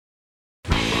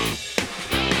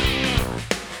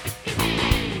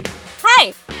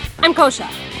Hi, I'm Kosha.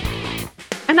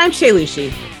 And I'm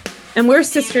Shaylushi. And we're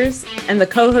sisters and the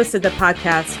co-hosts of the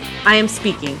podcast, I Am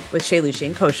Speaking with Shaylushi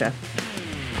and Kosha.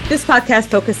 This podcast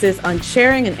focuses on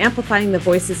sharing and amplifying the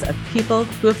voices of people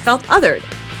who have felt othered.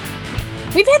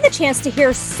 We've had the chance to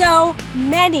hear so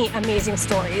many amazing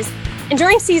stories. And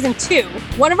during season 2,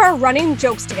 one of our running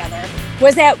jokes together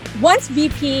was that once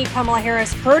VP Kamala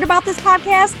Harris heard about this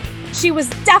podcast, she was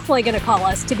definitely going to call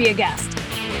us to be a guest.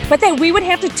 But that we would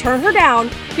have to turn her down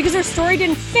because her story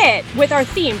didn't fit with our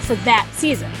theme for that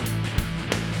season.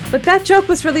 But that joke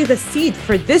was really the seed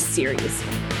for this series.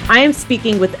 I Am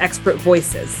Speaking with Expert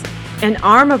Voices, an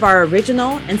arm of our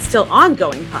original and still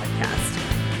ongoing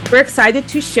podcast. We're excited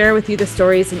to share with you the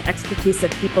stories and expertise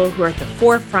of people who are at the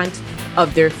forefront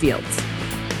of their fields.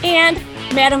 And,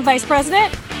 Madam Vice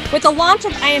President, with the launch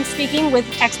of I Am Speaking with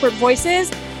Expert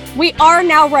Voices, we are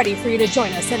now ready for you to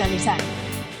join us at any time.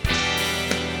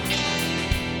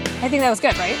 I think that was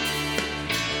good, right?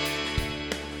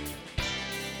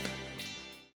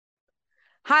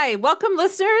 Hi, welcome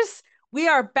listeners. We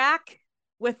are back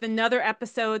with another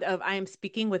episode of I Am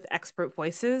Speaking with Expert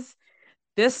Voices.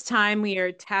 This time we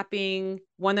are tapping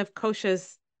one of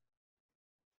Kosha's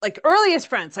earliest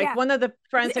friends, one of the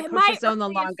friends that Kosha's known the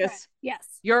longest. Friend. Yes.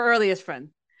 Your earliest friend,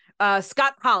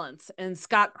 Scott Collins. And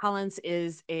Scott Collins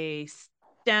is a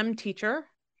STEM teacher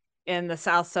in the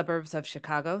southwest suburbs of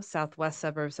Chicago.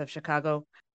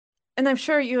 And I'm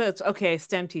sure it's okay,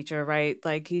 STEM teacher, right?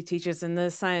 Like he teaches in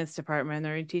the science department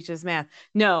or he teaches math.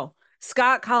 No,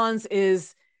 Scott Collins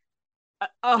is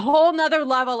a whole nother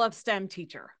level of STEM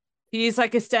teacher. He's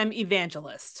like a STEM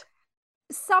evangelist.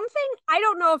 Something, I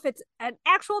don't know if it's an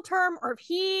actual term or if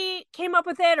he came up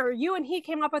with it or you and he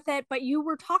came up with it, but you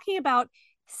were talking about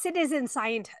citizen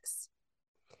scientists.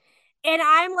 And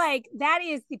I'm like, that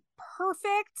is the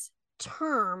perfect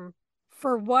term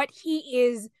for what he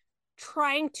is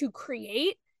trying to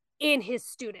create in his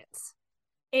students,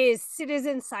 is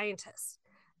citizen scientists.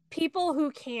 People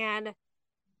who can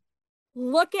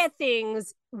look at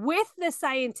things with the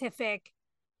scientific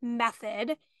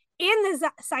method, in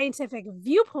the scientific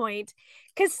viewpoint,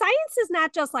 because science is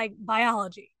not just like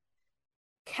biology,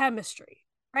 chemistry,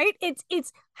 right?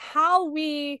 It's how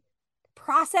we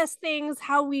process things,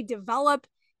 how we develop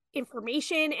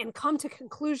information and come to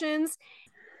conclusions.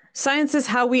 Science is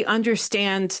how we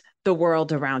understand the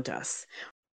world around us,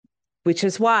 which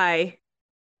is why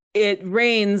it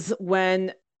rains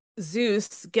when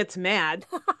Zeus gets mad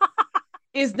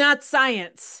is not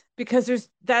science, because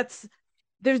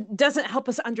there doesn't help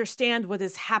us understand what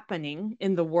is happening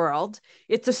in the world.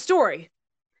 It's a story.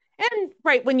 And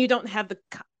right, when you don't have the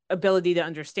ability to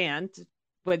understand,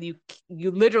 when you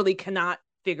literally cannot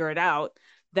figure it out,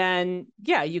 then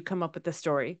yeah, you come up with the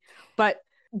story. But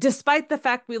despite the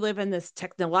fact we live in this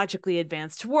technologically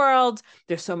advanced world,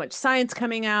 there's so much science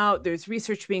coming out, there's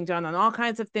research being done on all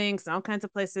kinds of things, in all kinds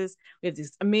of places. We have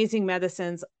these amazing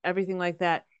medicines, everything like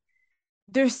that.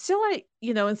 There's still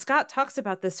and Scott talks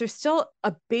about this, there's still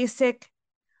a basic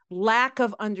lack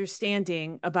of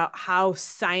understanding about how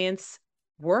science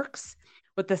works,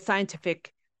 what the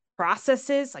scientific process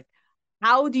is. Like,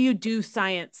 how do you do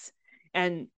science?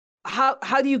 And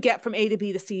how do you get from A to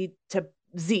B to C to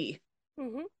Z?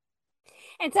 Mm-hmm.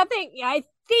 And something, I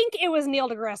think it was Neil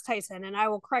deGrasse Tyson, and I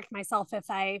will correct myself if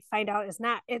I find out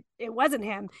it wasn't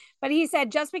him, but he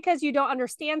said, just because you don't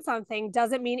understand something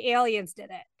doesn't mean aliens did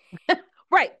it.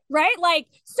 Right. Like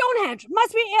Stonehenge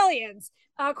must be aliens.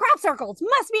 Crop circles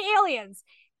must be aliens,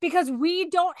 because we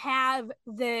don't have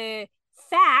the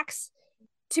facts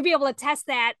to be able to test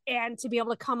that and to be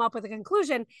able to come up with a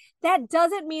conclusion. That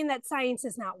doesn't mean that science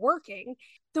is not working.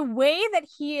 The way that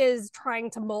he is trying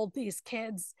to mold these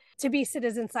kids to be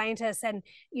citizen scientists, and,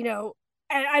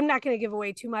 I'm not going to give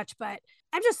away too much, but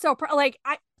I'm just so proud.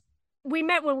 We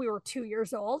met when we were 2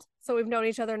 years old. So we've known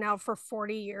each other now for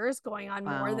 40 years, going on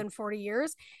more than 40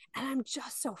 years. And I'm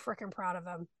just so freaking proud of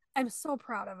him. I'm so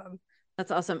proud of him.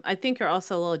 That's awesome. I think you're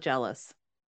also a little jealous.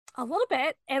 A little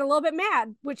bit, and a little bit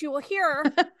mad, which you will hear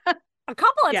a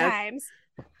couple of times.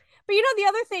 But the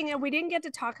other thing, and we didn't get to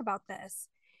talk about this,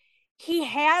 he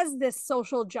has this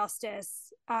social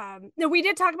justice. No, we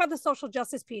did talk about the social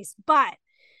justice piece, but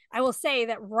I will say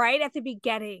that right at the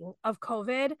beginning of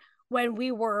COVID, when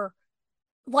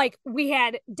we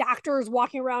had doctors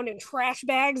walking around in trash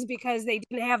bags because they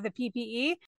didn't have the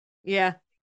PPE. Yeah.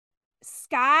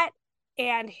 Scott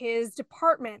and his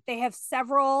department, they have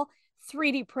several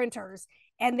 3D printers,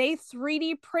 and they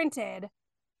 3D printed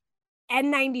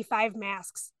N95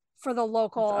 masks for the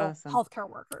local healthcare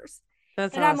workers.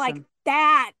 That's and awesome. I'm like,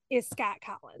 that is Scott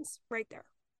Collins right there.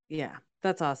 Yeah,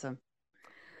 that's awesome.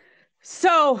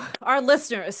 So, our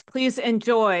listeners, please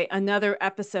enjoy another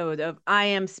episode of I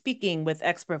Am Speaking with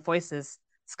Expert Voices,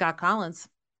 Scott Collins.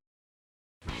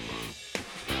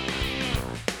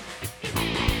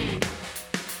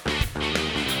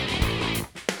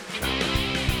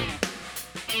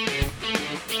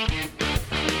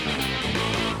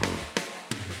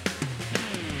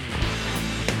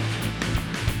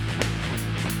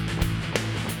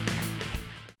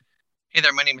 Hey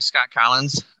there, my name is Scott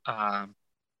Collins.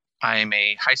 I am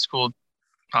a high school,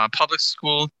 public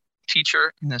school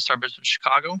teacher in the suburbs of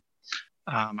Chicago.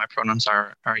 My pronouns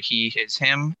are he, his,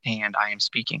 him, and I am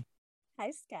speaking.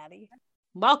 Hi, Scotty.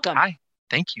 Welcome. Hi,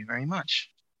 thank you very much.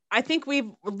 I think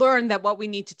we've learned that what we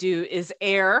need to do is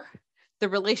air the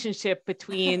relationship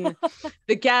between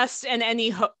the guest and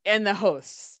and the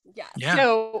hosts. Yes. Yeah.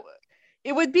 So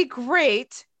it would be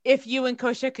great if you and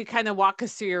Kosha could kind of walk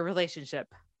us through your relationship.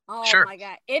 Oh Sure. my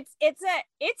God. It's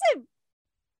a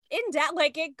in depth,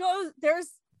 like it goes, there's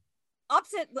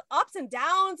ups and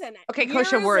downs and Okay, years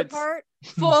Kosha, words. apart.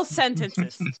 Full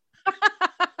sentences.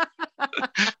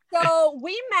 So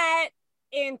we met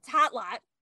in Totlot,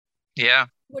 Yeah,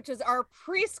 which is our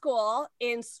preschool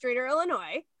in Streator,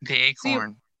 Illinois. the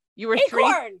Acorn. You were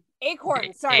three.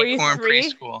 Acorn. Sorry. you Acorn three?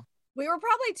 preschool. We were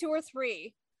probably 2 or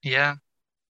 3. Yeah,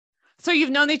 So you've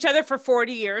known each other for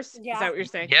 40 years? Yeah. Is that what you're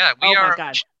saying? yeah. Oh We my are.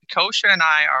 God. Kosha and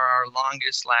I are our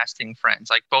longest lasting friends.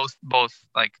 Like both.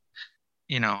 Like,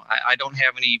 I don't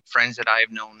have any friends that I've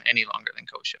known any longer than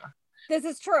Kosha. This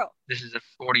is true. This is a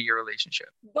 40-year relationship.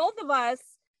 Both of us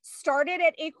started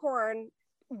at Acorn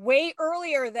way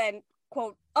earlier than,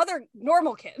 quote, other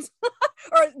normal kids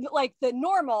or like the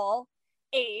normal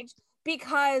age,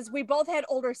 because we both had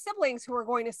older siblings who were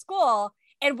going to school,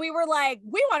 and we were like,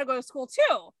 we want to go to school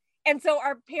too. And so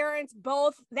our parents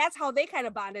both, that's how they kind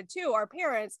of bonded too, our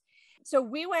parents. So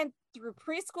we went through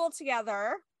preschool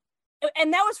together,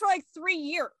 and that was for like 3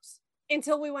 years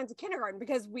until we went to kindergarten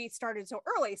because we started so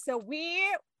early.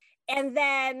 And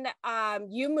then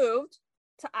you moved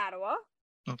to Ottawa.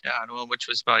 Moved to Ottawa, which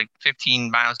was about 15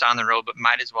 miles down the road, but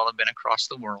might as well have been across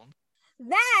the world.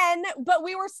 But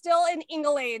we were still in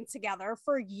Ingleane together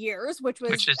for years, which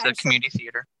is the community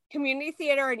theater. Community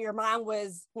theater, and your mom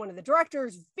was one of the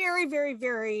directors, very, very,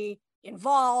 very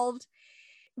involved.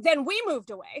 Then we moved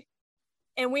away,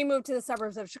 and we moved to the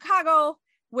suburbs of Chicago,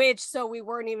 so we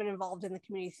weren't even involved in the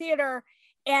community theater.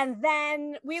 And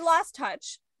then we lost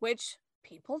touch, which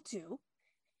people do.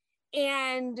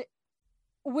 And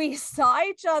we saw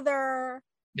each other.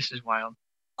 This is wild.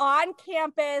 On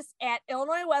campus at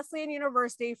Illinois Wesleyan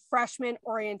University freshman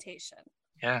orientation.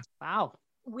 Yeah. Wow.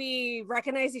 We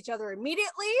recognized each other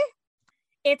immediately.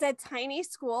 It's a tiny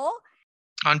school.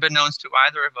 Unbeknownst to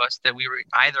either of us that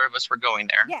either of us were going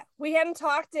there. Yeah, we hadn't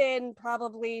talked in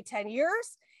probably 10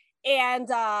 years. And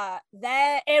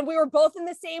we were both in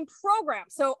the same program.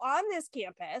 So on this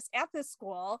campus, at this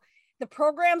school, the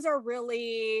programs are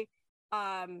really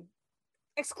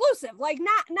exclusive. Like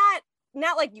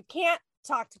not like you can't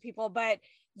talk to people, but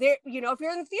there, if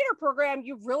you're in the theater program,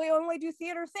 you really only do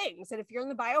theater things. And if you're in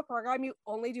the bio program, you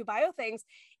only do bio things.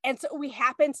 And so we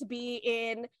happened to be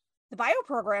in the bio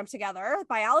program together,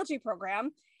 biology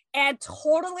program. And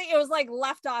totally, it was like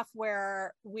left off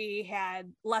where we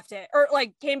had left it, or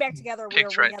like came back together.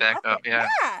 Picked right back up. Yeah.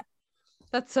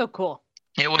 That's so cool.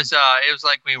 It was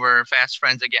like we were fast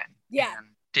friends again. Yeah. And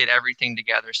did everything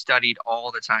together, studied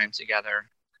all the time together.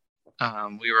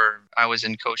 I was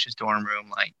in Kosha's dorm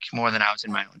room like more than I was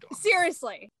in my own dorm.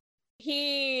 Seriously.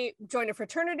 He joined a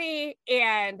fraternity,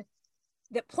 and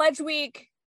the pledge week,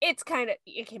 it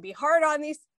can be hard on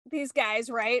these guys,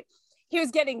 right? He was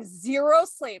getting zero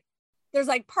sleep. There's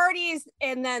like parties,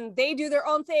 and then they do their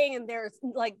own thing, and they're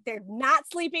not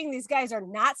sleeping. These guys are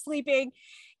not sleeping.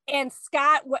 And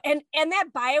Scott, and that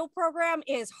bio program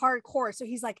is hardcore. So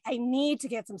he's like, I need to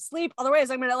get some sleep. Otherwise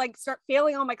I'm going to start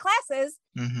failing all my classes.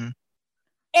 Mm-hmm.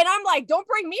 And I'm like, don't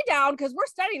bring me down because we're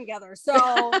studying together.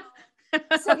 So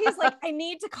he's like, I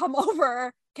need to come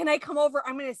over. Can I come over?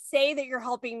 I'm going to say that you're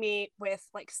helping me with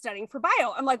studying for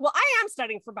bio. I'm like, well, I am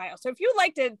studying for bio. So if you'd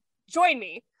like to join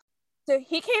me. So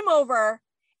he came over,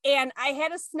 and I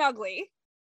had a Snuggly,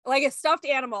 like a stuffed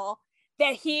animal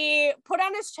that he put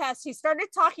on his chest. He started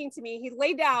talking to me. He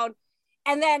lay down,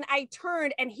 and then I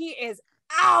turned, and he is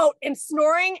out and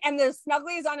snoring, and the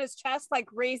Snuggly is on his chest,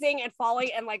 raising and falling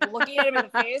and looking at him in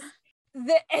the face.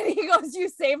 And he goes, you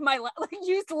saved my life.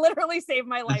 You literally saved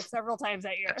my life several times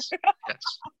that year.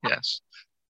 Yes.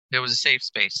 It was a safe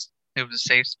space. It was a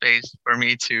safe space for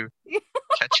me to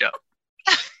catch up.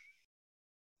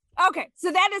 Okay,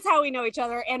 so that is how we know each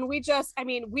other. And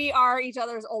we are each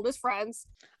other's oldest friends.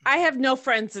 I have no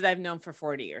friends that I've known for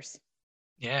 40 years.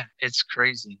 Yeah, it's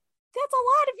crazy. That's a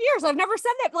lot of years. I've never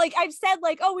said that. Like I've said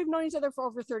like, oh, we've known each other for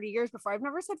over 30 years before. I've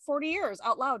never said 40 years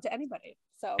out loud to anybody.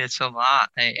 So It's a lot,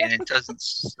 and it doesn't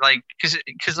like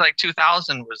because like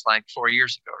 2000 was like 4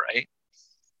 years ago,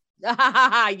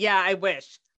 right? Yeah, I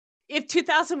wish. If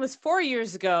 2000 was 4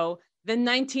 years ago, then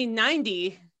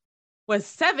 1990 was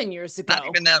 7 years ago. Not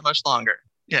even that much longer.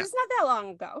 Yeah. It's not that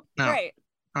long ago. No. Right.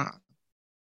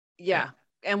 Yeah.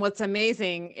 And what's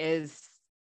amazing is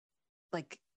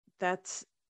like that's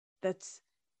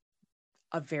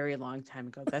a very long time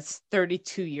ago. That's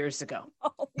 32 years ago.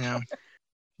 Oh, yeah.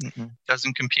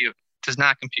 Doesn't compute. Does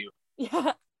not compute.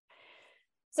 Yeah.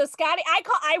 So Scotty,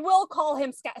 I will call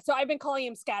him Scott. So I've been calling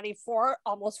him Scotty for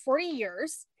almost 40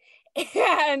 years.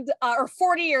 And or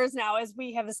 40 years now, as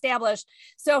we have established.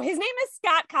 So his name is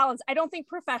Scott Collins. I don't think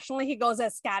professionally he goes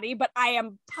as Scotty, but I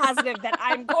am positive that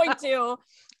I'm going to.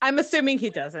 I'm assuming he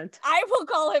doesn't. I will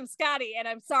call him Scotty, and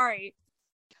I'm sorry.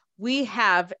 We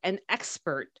have an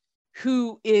expert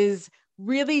who is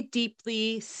really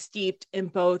deeply steeped in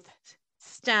both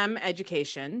STEM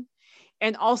education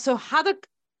and also how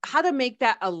to make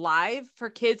that alive for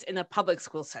kids in a public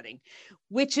school setting,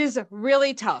 which is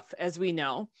really tough, as we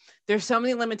know. There's so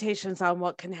many limitations on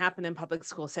what can happen in public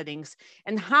school settings.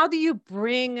 And how do you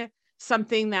bring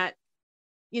something that,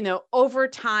 you know, over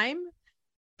time,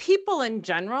 people in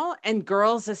general, and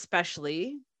girls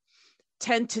especially,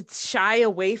 tend to shy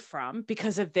away from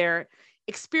because of their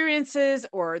experiences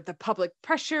or the public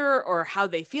pressure or how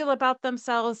they feel about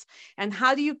themselves? And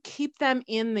how do you keep them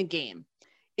in the game?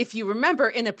 If you remember,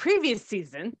 in a previous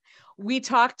season, we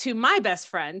talked to my best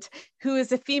friend, who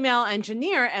is a female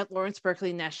engineer at Lawrence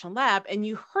Berkeley National Lab, and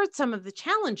you heard some of the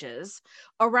challenges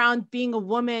around being a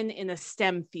woman in a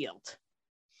STEM field.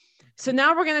 So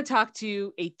now we're going to talk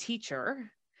to a teacher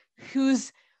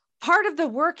whose part of the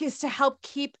work is to help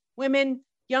keep women,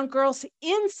 young girls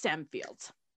in STEM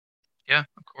fields. Yeah,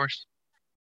 of course.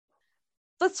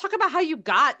 Let's talk about how you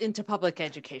got into public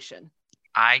education.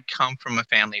 I come from a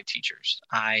family of teachers.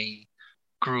 I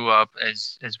grew up,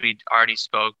 as we already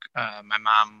spoke, my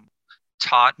mom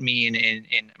taught me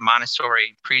in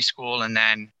Montessori preschool, and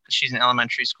then she's an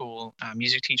elementary school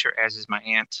music teacher, as is my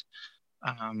aunt.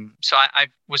 So I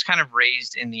was kind of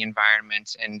raised in the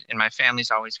environment, and my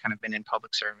family's always kind of been in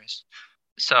public service.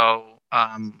 So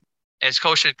as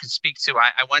Kosha could speak to,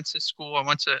 I went to school. I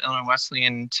went to Illinois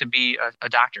Wesleyan to be a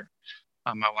doctor.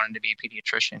 I wanted to be a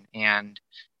pediatrician, and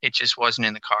it just wasn't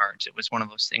in the cards. It was one of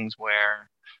those things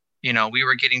where, you know, we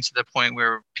were getting to the point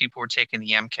where people were taking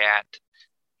the MCAT,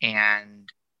 and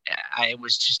I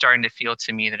was just starting to feel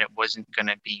to me that it wasn't going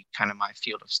to be kind of my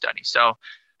field of study. So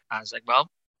I was like, well,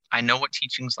 I know what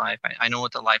teaching's like. I know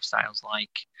what the lifestyle's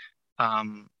like.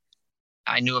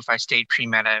 I knew if I stayed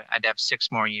pre-med, I'd have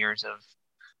 6 more years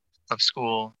of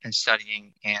school and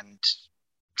studying and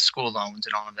school loans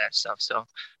and all of that stuff. So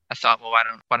I thought, well,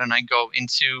 why don't I go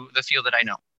into the field that I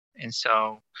know? And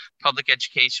so public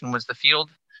education was the field.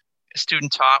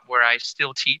 Student taught, where I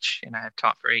still teach, and I have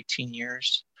taught for 18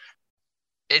 years.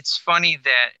 It's funny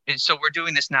that, so we're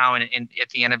doing this now at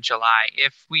the end of July.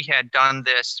 If we had done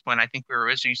this when I think we were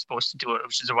originally supposed to do it,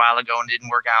 which is a while ago, and it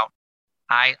didn't work out,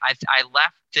 I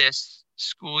left this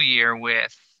school year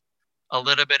with a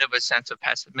little bit of a sense of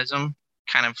pessimism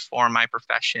kind of for my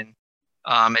profession.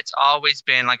 It's always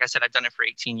been, like I said, I've done it for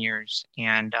 18 years,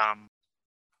 and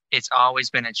it's always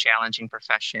been a challenging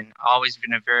profession, always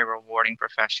been a very rewarding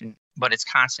profession, but it's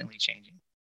constantly changing.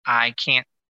 I can't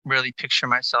really picture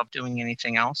myself doing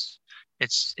anything else.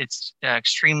 It's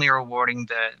extremely rewarding,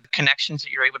 the connections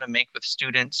that you're able to make with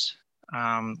students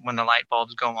when the light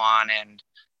bulbs go on, and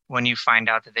when you find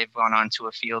out that they've gone on to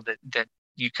a field that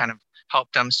you kind of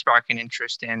help them spark an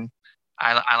interest in.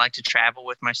 I like to travel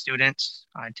with my students.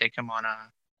 I take them on a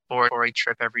laboratory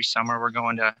trip every summer. We're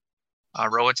going to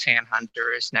Roatan,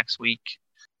 Honduras next week.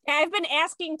 I've been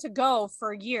asking to go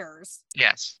for years.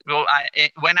 Yes. Well,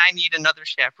 when I need another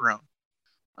chaperone,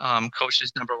 Coach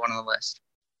is number 1 on the list.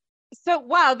 So,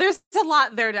 wow, there's a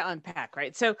lot there to unpack,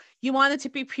 right? So you wanted to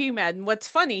be pre-med, and what's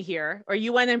funny here, or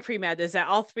you went in pre-med, is that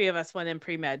all 3 of us went in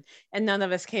pre-med and none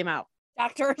of us came out.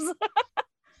 Doctors.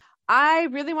 I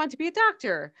really want to be a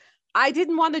doctor. I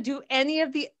didn't want to do any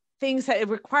of the things that it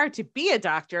required to be a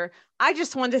doctor. I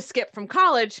just wanted to skip from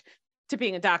college to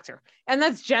being a doctor. And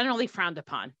that's generally frowned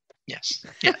upon. Yes.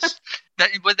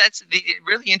 But that's the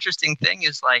really interesting thing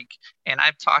is, like, and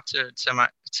I've talked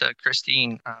to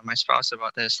Christine, my spouse,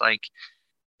 about this. Like,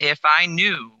 if I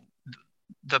knew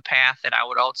the path that I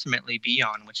would ultimately be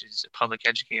on, which is a public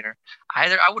educator,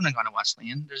 I wouldn't have gone to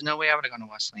Wesleyan. There's no way I would have gone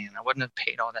to Wesleyan. I wouldn't have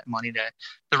paid all that money.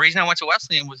 The reason I went to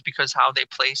Wesleyan was because how they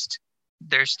placed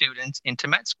their students into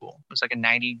med school. It was like a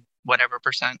 90 whatever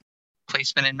percent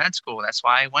placement in med school. That's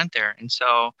why I went there. And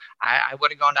so I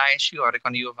would have gone to ISU, I would have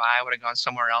gone to U of I would have gone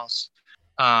somewhere else.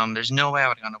 There's no way I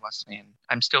would have gone to Wesleyan.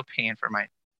 I'm still paying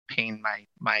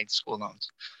my school loans.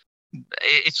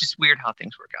 It's just weird how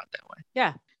things work out that way.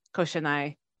 Yeah. Coach and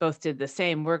I both did the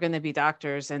same. We're going to be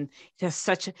doctors, and just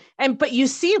but you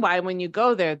see why when you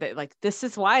go there, that like, this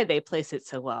is why they place it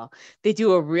so well. They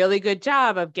do a really good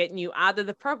job of getting you out of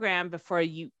the program before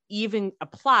you even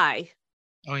apply.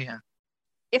 Oh yeah.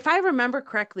 If I remember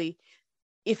correctly,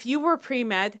 if you were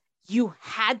pre-med, you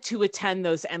had to attend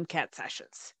those MCAT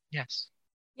sessions. Yes.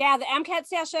 Yeah, the MCAT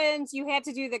sessions, you had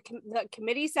to do the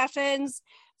committee sessions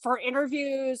for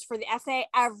interviews, for the essay,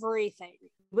 everything.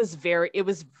 It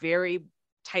was very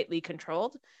tightly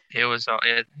controlled. It was,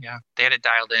 yeah, they had it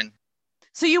dialed in.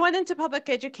 So you went into public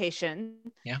education.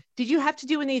 Yeah. Did you have to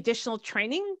do any additional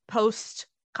training post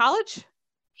college?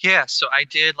 Yeah, so I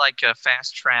did like a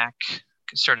fast track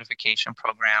certification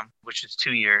program, which is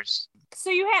 2 years.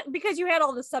 So because you had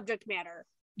all the subject matter.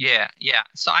 Yeah.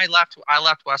 So I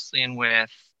left Wesleyan with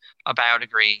a bio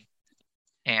degree,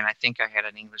 and I think I had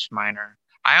an English minor.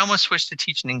 I almost switched to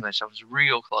teaching English. I was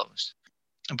real close,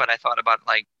 but I thought about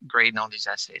like grading all these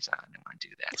essays. I didn't want to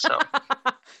do that. So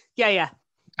yeah.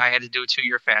 I had to do a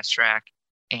 2-year fast track,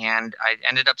 and I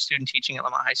ended up student teaching at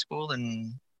Lamont High School,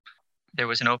 and there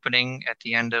was an opening at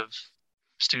the end of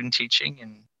student teaching,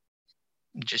 and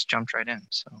just jumped right in.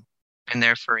 So been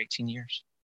there for 18 years.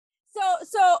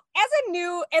 So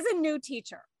as a new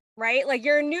teacher, right? Like,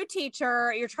 you're a new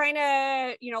teacher, you're trying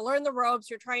to, learn the ropes,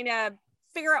 you're trying to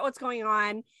figure out what's going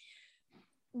on.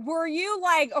 Were you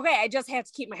like, okay, I just have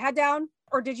to keep my head down?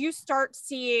 Or did you start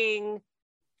seeing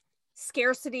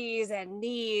scarcities and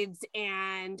needs?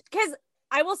 And because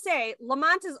I will say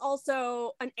Lamont is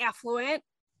also an affluent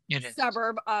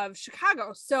suburb of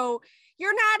Chicago. So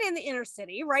you're not in the inner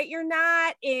city, right? You're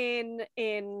not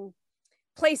in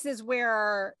places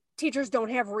where teachers don't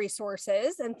have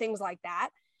resources and things like that.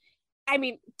 I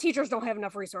mean, teachers don't have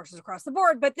enough resources across the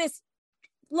board, but this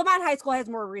Lamont High School has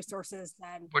more resources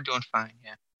than. We're doing fine,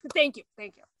 yeah. Thank you.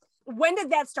 When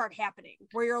did that start happening?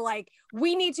 Where you're like,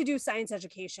 we need to do science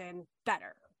education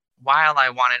better? While I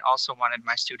also wanted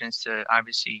my students to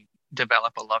obviously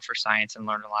develop a love for science and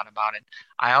learn a lot about it,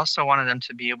 I also wanted them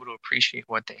to be able to appreciate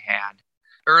what they had.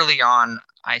 Early on,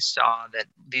 I saw that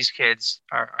these kids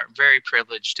are very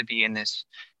privileged to be in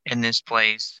this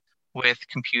place with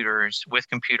computers, with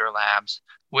computer labs,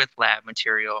 with lab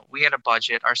material. We had a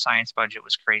budget. Our science budget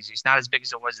was crazy. It's not as big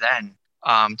as it was then,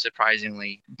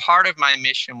 surprisingly. Part of my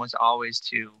mission was always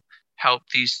to help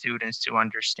these students to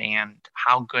understand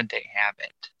how good they have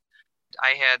it.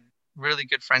 I had really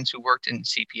good friends who worked in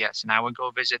CPS, and I would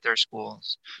go visit their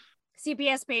schools.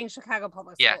 CPS being Chicago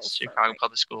Public Schools. Yes, Chicago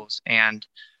Public Schools. And,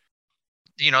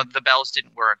 the bells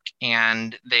didn't work,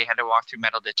 and they had to walk through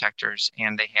metal detectors,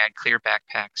 and they had clear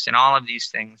backpacks and all of these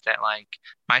things that like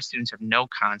my students have no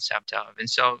concept of. And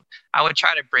so I would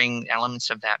try to bring elements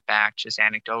of that back just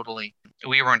anecdotally.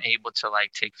 We weren't able to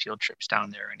like take field trips down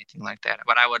there or anything like that,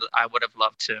 but I would have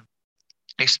loved to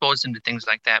expose them to things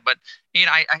like that. But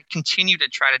I continue to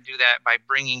try to do that by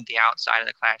bringing the outside of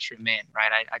the classroom in,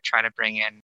 right? I try to bring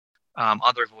in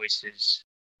other voices,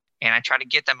 and I try to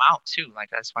get them out too.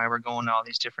 Like, that's why we're going to all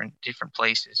these different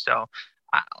places. So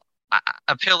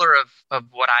a pillar of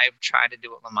what I've tried to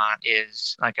do at Lamont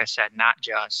is, like I said, not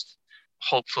just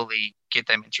hopefully get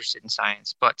them interested in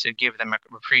science, but to give them an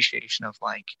appreciation of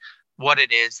like what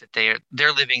it is that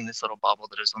they're living in this little bubble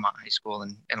that is Lamont High School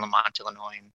in Lamont,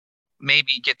 Illinois, and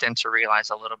maybe get them to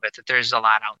realize a little bit that there's a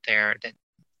lot out there that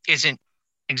isn't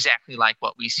exactly like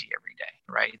what we see every day,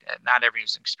 right? Not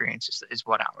everyone's experience is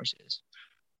what ours is.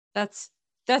 That's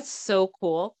so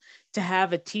cool to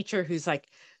have a teacher who's like,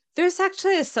 there's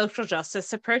actually a social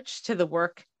justice approach to the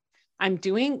work I'm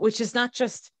doing, which is not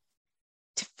just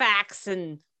to facts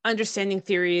and understanding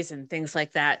theories and things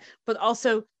like that, but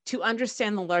also to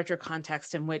understand the larger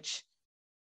context in which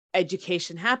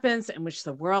education happens, in which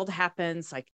the world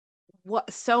happens. Like,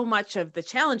 what so much of the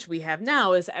challenge we have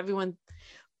now is everyone,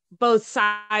 both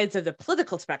sides of the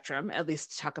political spectrum, at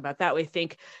least to talk about that way,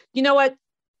 think, you know what,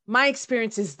 my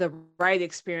experience is the right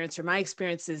experience, or my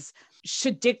experiences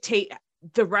should dictate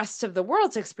the rest of the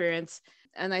world's experience.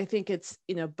 And I think it's,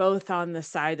 both on the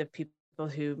side of people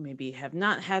who maybe have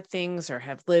not had things or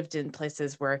have lived in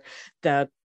places where the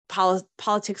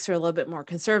politics are a little bit more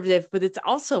conservative, but it's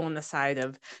also on the side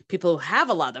of people who have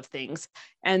a lot of things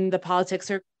and the politics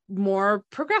are more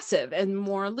progressive and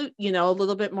more, a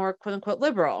little bit more quote unquote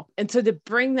liberal. And so to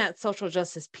bring that social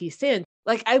justice piece in,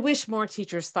 like, I wish more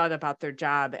teachers thought about their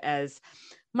job as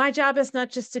my job is not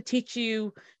just to teach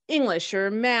you English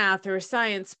or math or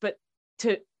science, but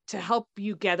to help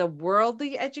you get a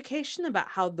worldly education about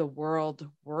how the world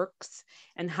works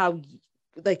and how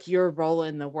like your role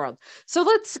in the world. So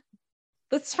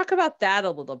let's talk about that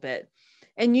a little bit.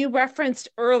 And you referenced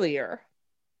earlier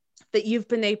that you've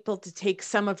been able to take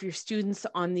some of your students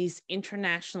on these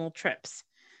international trips.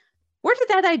 Where did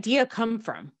that idea come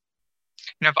from?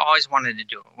 And I've always wanted to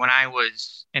do it. When I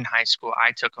was in high school,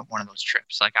 I took one of those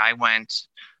trips. Like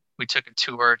we took a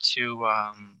tour to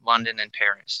London and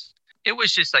Paris. It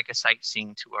was just like a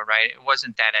sightseeing tour, right? It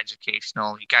wasn't that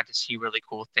educational. You got to see really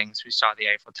cool things. We saw the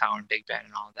Eiffel Tower and Big Ben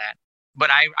and all that. But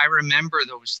I remember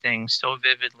those things so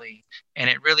vividly, and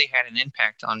it really had an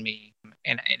impact on me.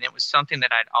 And it was something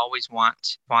that I'd always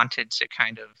wanted to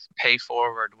kind of pay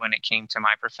forward when it came to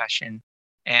my profession.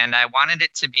 And I wanted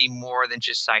it to be more than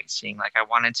just sightseeing. Like I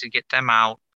wanted to get them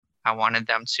out. I wanted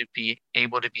them to be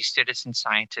able to be citizen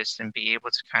scientists and be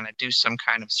able to kind of do some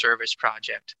kind of service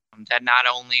project that not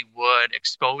only would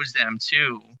expose them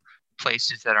to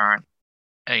places that aren't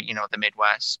the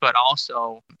Midwest, but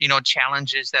also,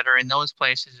 challenges that are in those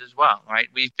places as well, right?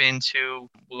 We went to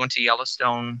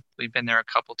Yellowstone. We've been there a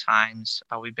couple times.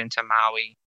 We've been to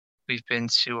Maui. We've been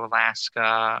to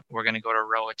Alaska. We're going to go to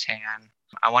Roatan.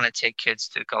 I want to take kids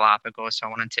to Galapagos. I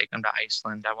want to take them to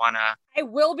Iceland. I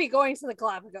will be going to the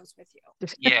Galapagos with you.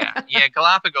 Yeah.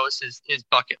 Galapagos is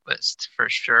bucket list for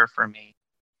sure for me.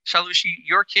 Shalushi,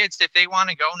 your kids, if they want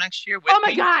to go next year with me. Oh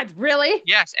my God, really?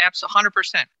 Yes, absolutely.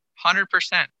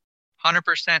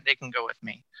 100%, they can go with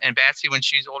me. And Batsy, when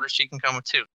she's older, she can come with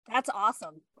too. That's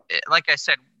awesome. Like I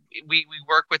said, we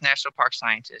work with national park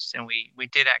scientists, and we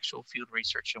did actual field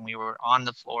research, and we were on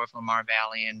the floor of Lamar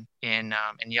Valley and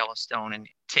in Yellowstone and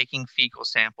taking fecal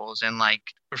samples, and like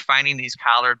we're finding these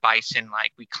collared bison.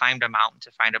 Like we climbed a mountain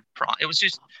to find a prawn. It was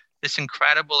just this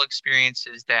incredible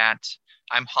experiences that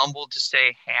I'm humbled to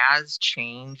say has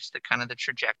changed the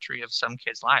trajectory of some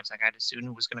kids' lives. Like I had a student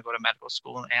who was going to go to medical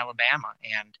school in Alabama,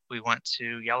 and we went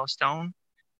to Yellowstone,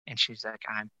 and she's like,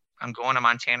 I'm going to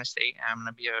Montana State, and I'm going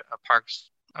to be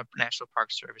a National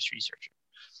Park Service researcher.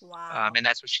 Wow. And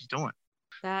that's what she's doing.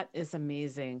 That is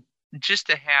amazing. Just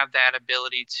to have that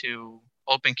ability to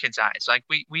open kids' eyes. Like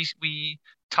we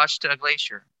touched a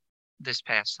glacier this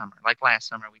past summer. Like last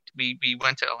summer, we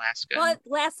went to Alaska. Well,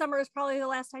 last summer is probably the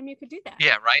last time you could do that.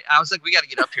 Yeah, right. I was like, we got to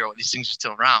get up here while these things are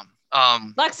still around.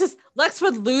 Lex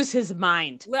would lose his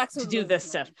mind to do this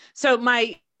stuff. So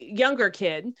my younger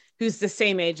kid, who's the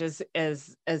same age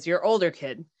as your older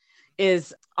kid,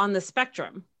 is on the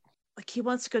spectrum. Like he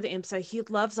wants to go to IMSA. He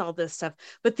loves all this stuff.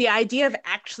 But the idea of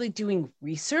actually doing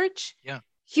research,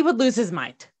 he would lose his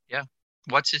mind. Yeah.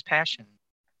 What's his passion?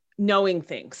 Knowing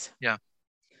things. Yeah.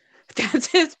 That's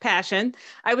his passion.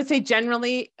 I would say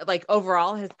generally, like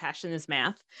overall, his passion is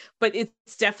math, but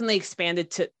it's definitely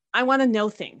expanded to, I want to know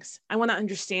things. I want to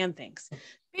understand things.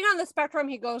 Being on the spectrum,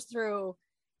 he goes through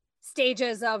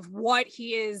stages of what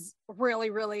he is really,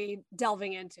 really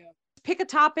delving into. Pick a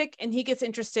topic and he gets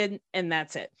interested, and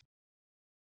that's it.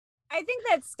 I think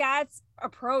that Scott's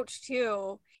approach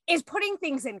too is putting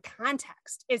things in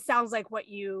context. It sounds like what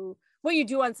you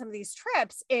do on some of these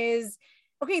trips is,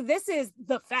 okay, this is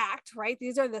the fact, right?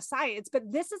 These are the science,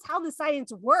 but this is how the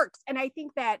science works. And I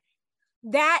think that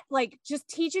like just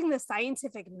teaching the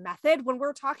scientific method when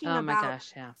we're talking about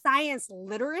science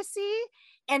literacy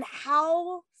and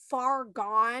how far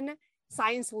gone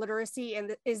science literacy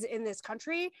is in this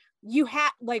country, you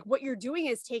have like what you're doing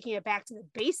is taking it back to the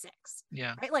basics.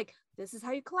 Yeah. Right. Like this is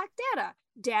how you collect data.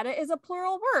 Data is a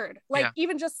plural word. Like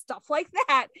even just stuff like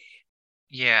that.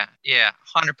 Yeah.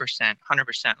 100%.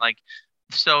 Like,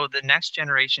 so the next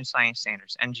generation science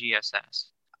standards,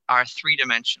 NGSS, are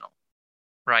 3-dimensional,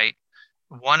 right?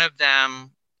 One of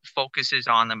them focuses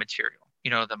on the material. The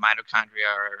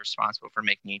mitochondria are responsible for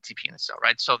making ATP in the cell,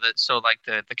 right? So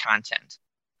the content.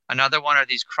 Another one are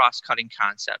these cross-cutting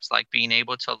concepts, like being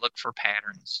able to look for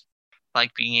patterns,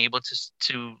 like being able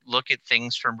to look at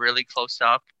things from really close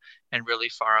up and really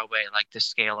far away, like the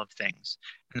scale of things.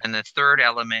 And then the third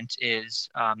element is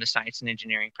the science and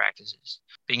engineering practices,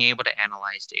 being able to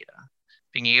analyze data,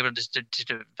 being able to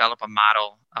develop a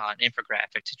model, an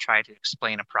infographic to try to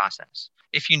explain a process.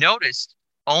 If you noticed,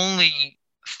 only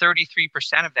 33%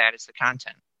 of that is the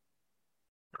content,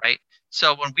 right?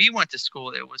 So when we went to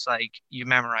school, it was like you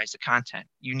memorize the content.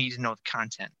 You need to know the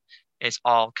content. It's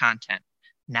all content.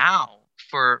 Now,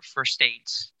 for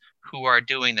states who are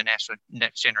doing the next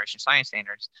generation science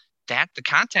standards, that the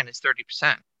content is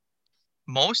 30%.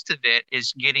 Most of it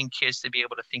is getting kids to be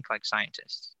able to think like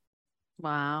scientists.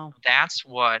 Wow. That's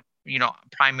what,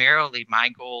 primarily my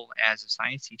goal as a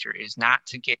science teacher is not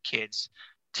to get kids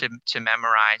to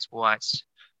memorize what's,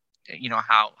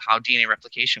 how DNA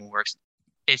replication works.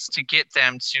 It's to get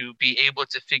them to be able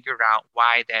to figure out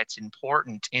why that's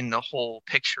important in the whole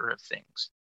picture of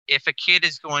things. If a kid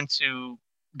is going to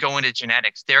go into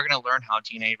genetics, they're going to learn how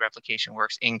DNA replication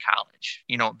works in college.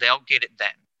 They'll get it then.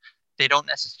 They don't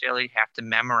necessarily have to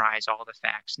memorize all the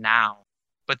facts now,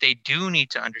 but they do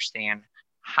need to understand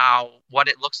what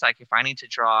it looks like if I need to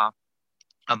draw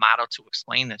a model to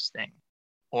explain this thing,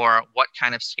 or what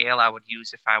kind of scale I would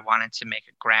use if I wanted to make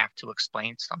a graph to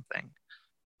explain something,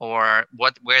 or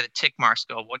where the tick marks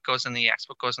go, what goes in the X,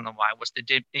 what goes in the Y, what's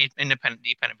the independent,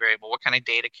 dependent variable, what kind of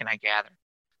data can I gather?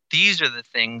 These are the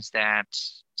things that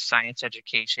science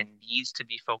education needs to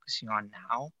be focusing on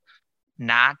now,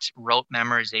 not rote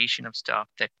memorization of stuff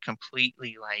that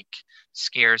completely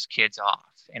scares kids off.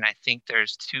 And I think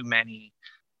there's too many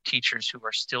teachers who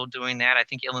are still doing that. I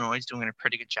think Illinois is doing a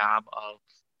pretty good job of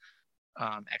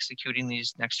executing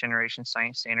these next generation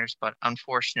science standards, but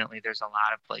unfortunately there's a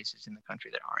lot of places in the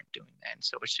country that aren't doing that. And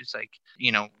so it's just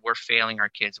we're failing our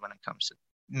kids when it comes to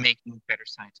making better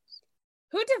scientists.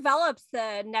 Who develops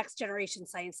the next generation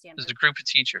science standards? It was a group of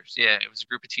teachers. Yeah, it was a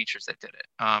group of teachers that did it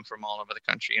from all over the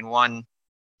country. And one,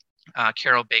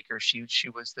 Carol Baker, she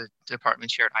was the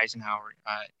department chair at Eisenhower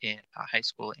in high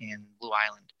school in Blue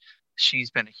Island.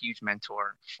 She's been a huge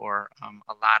mentor for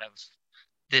a lot of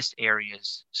this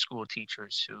area's school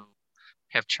teachers who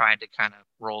have tried to kind of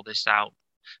roll this out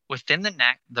within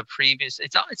the previous.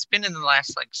 It's been in the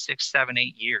last 6, 7,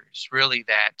 8 years really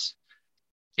that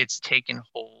it's taken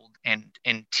hold, and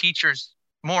teachers,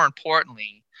 more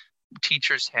importantly, they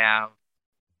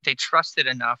trust it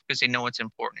enough because they know it's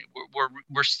important.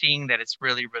 We're seeing that it's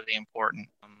really, really important,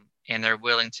 and they're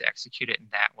willing to execute it in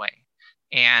that way.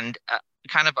 And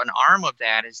kind of an arm of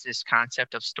that is this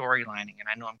concept of storylining. And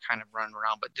I know I'm kind of running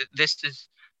around, but this is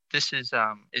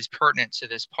pertinent to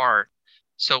this part.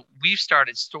 So we've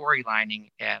started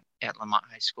storylining at Lamont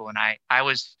High School, and I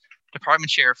was department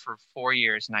chair for 4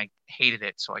 years, and I hated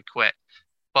it, so I quit.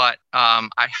 But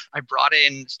I brought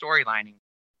in storylining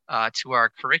to our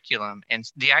curriculum, and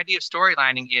the idea of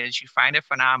storylining is you find a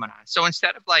phenomenon. So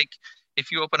instead of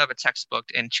if you open up a textbook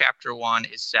and chapter 1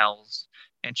 is cells,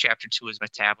 and chapter 2 is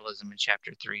metabolism, and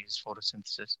chapter 3 is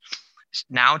photosynthesis.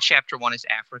 Now chapter 1 is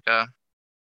Africa.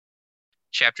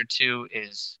 Chapter 2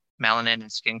 is melanin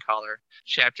and skin color.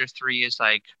 Chapter 3 is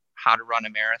how to run a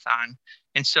marathon.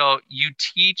 And so you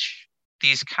teach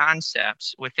these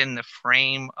concepts within the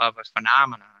frame of a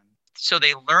phenomenon. So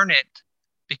they learn it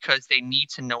because they need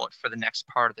to know it for the next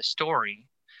part of the story,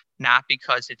 not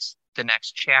because it's the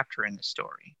next chapter in the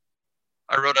story.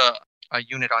 I wrote a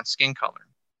unit on skin color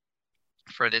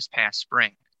for this past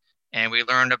spring, and we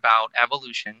learned about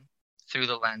evolution through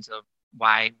the lens of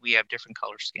why we have different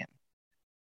color skin.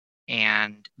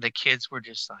 And the kids were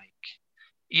just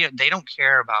they don't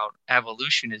care about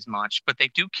evolution as much, but they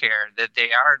do care that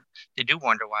they do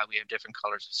wonder why we have different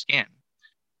colors of skin.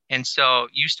 And so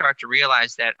you start to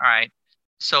realize that, all right,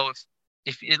 so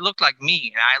if it looked like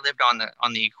me and I lived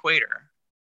on the equator,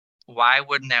 why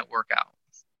wouldn't that work out?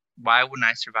 Why wouldn't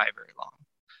I survive very long?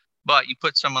 But you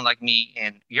put someone like me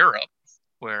in Europe,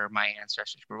 where my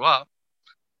ancestors grew up,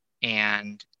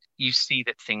 and you see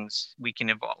that we can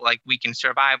evolve, we can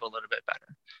survive a little bit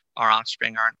better. Our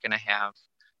offspring aren't going to have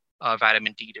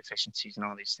vitamin D deficiencies and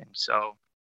all these things. So,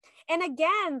 and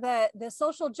again, the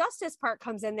social justice part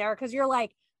comes in there, because you're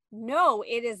no,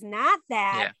 it is not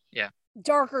that. Yeah.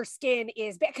 Darker skin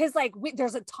is bad, because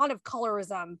there's a ton of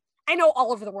colorism. I know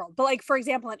all over the world, but for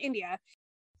example, in India,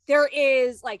 there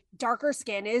is darker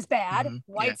skin is bad,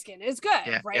 white skin is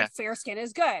good, right? Yeah. Fair skin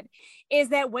is good. Is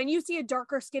that when you see a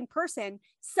darker skinned person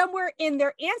somewhere in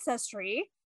their ancestry,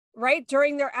 right,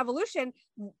 during their evolution,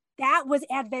 that was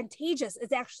advantageous.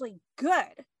 It's actually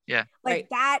good. Yeah.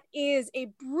 That is a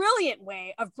brilliant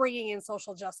way of bringing in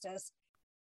social justice.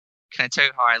 Can I tell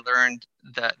you how I learned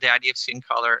the idea of skin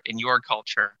color in your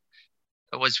culture?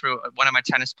 It was through one of my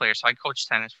tennis players. So I coached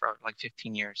tennis for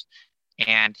 15 years.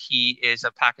 And he is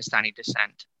of Pakistani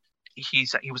descent. He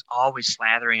was always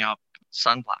slathering up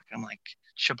sunblock. I'm like,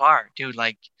 Shabar, dude,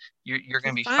 you're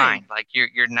gonna be fine.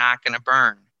 You're not gonna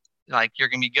burn. You're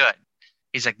gonna be good.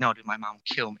 He's like, no, dude, my mom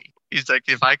will kill me. He's like,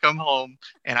 if I come home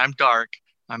and I'm dark,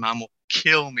 my mom will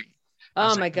kill me.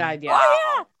 Oh my God, yeah. Wow.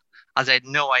 Oh, yeah. I had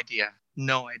no idea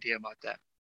about that.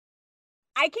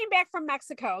 I came back from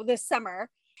Mexico this summer,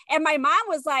 and my mom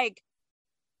was like,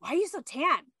 why are you so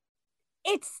tan?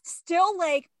 It's still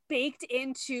baked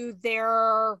into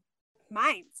their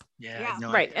minds. Yeah.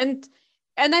 No right. idea.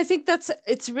 And I think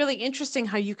it's really interesting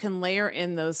how you can layer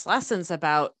in those lessons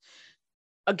about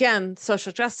again,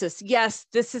 social justice. Yes,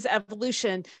 this is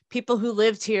evolution. People who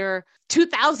lived here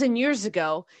 2,000 years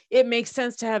ago, it makes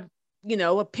sense to have,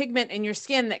 a pigment in your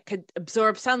skin that could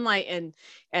absorb sunlight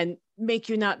and make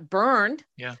you not burn.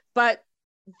 Yeah. But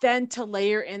then to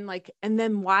layer in and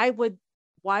then why would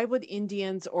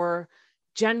Indians or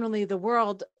generally the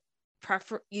world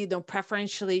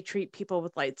preferentially treat people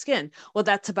with light skin? Well,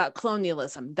 that's about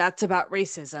colonialism. That's about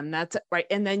racism. That's right.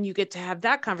 And then you get to have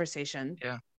that conversation.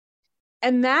 Yeah.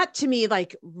 And that to me,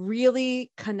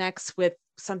 really connects with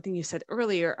something you said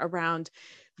earlier around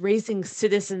raising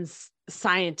citizens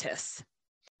scientists.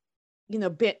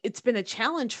 It's been a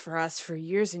challenge for us for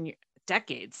years and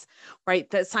decades, right?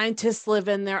 That scientists live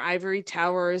in their ivory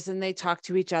towers and they talk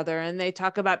to each other and they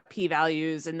talk about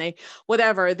p-values and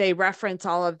they reference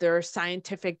all of their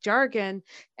scientific jargon,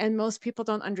 and most people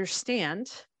don't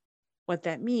understand what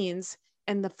that means.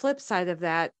 And the flip side of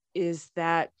that is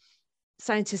that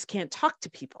scientists can't talk to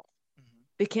people.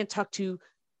 They can't talk to,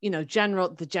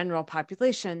 the general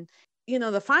population.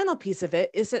 The final piece of it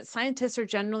is that scientists are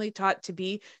generally taught to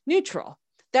be neutral.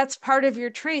 That's part of your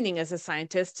training as a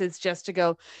scientist, is just to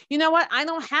go, you know what? I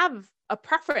don't have a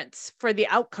preference for the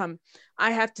outcome.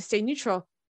 I have to stay neutral.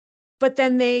 But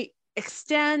then they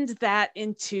extend that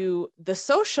into the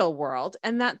social world,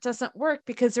 and that doesn't work,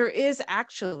 because there is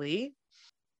actually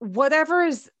whatever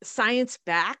is science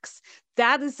backs,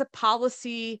 that is a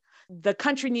policy the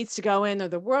country needs to go in or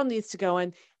the world needs to go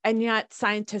in. And yet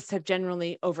scientists have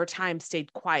generally over time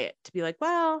stayed quiet to be like,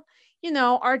 well,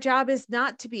 our job is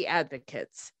not to be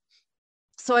advocates.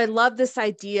 So I love this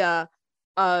idea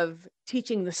of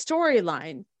teaching the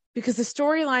storyline, because the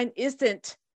storyline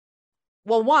isn't,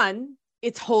 well, one,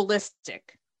 it's holistic,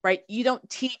 right? You don't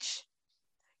teach,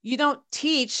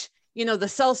 the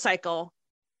cell cycle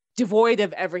devoid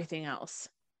of everything else.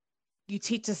 You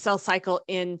teach the cell cycle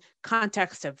in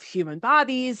context of human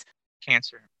bodies,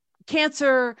 cancer,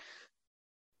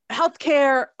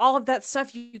 healthcare, all of that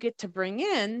stuff you get to bring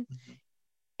in. Mm-hmm.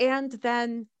 And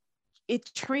then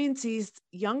it trains these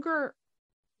younger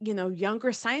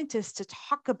scientists to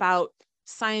talk about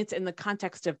science in the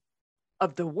context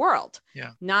of the world.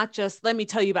 Yeah. Not just, let me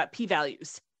tell you about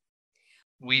p-values.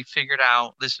 We figured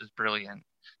out, this was brilliant.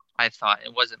 I thought,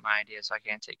 it wasn't my idea, so I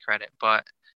can't take credit, but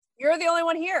you're the only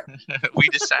one here. we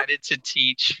decided to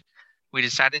teach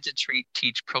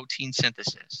protein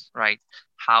synthesis, right?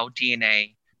 How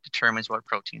DNA determines what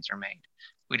proteins are made.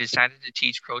 We decided to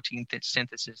teach protein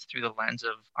synthesis through the lens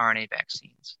of RNA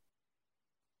vaccines.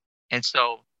 And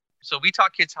so we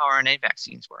taught kids how RNA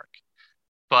vaccines work,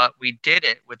 but we did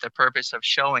it with the purpose of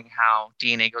showing how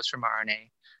DNA goes from RNA,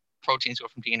 proteins go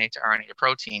from DNA to RNA to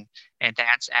protein. And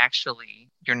that's actually,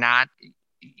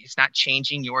 it's not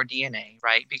changing your DNA,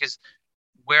 right? Because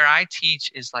where I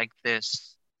teach is like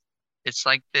this, it's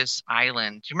like this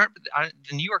island. Do you remember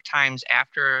the New York Times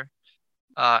after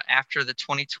the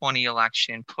 2020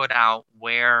 election put out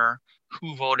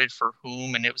who voted for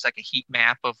whom, and it was like a heat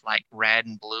map of like red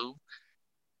and blue.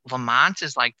 Lamont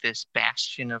is like this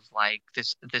bastion of like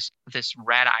this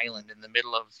red island in the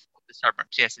middle of the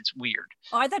suburbs. Yes, it's weird.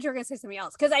 Oh, I thought you were going to say something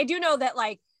else, because I do know that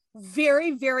like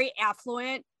very, very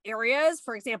affluent areas,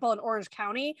 for example, in Orange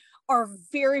County, are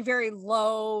very, very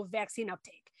low vaccine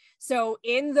uptake. So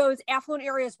in those affluent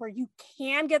areas where you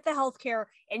can get the healthcare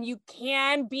and you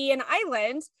can be an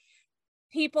island,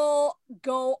 people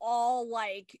go all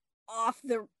like off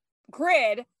the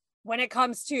grid when it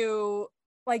comes to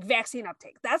like vaccine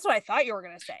uptake. That's what I thought you were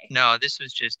going to say. No, this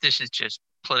is just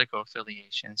political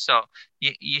affiliation. So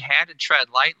you had to tread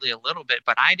lightly a little bit,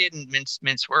 but I didn't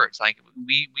mince words. Like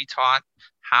we taught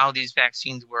how these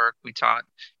vaccines work. We taught,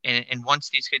 and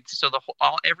once these kids, so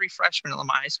every freshman at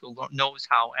Lamont High School knows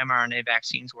how mRNA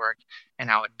vaccines work and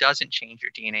how it doesn't change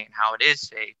your DNA and how it is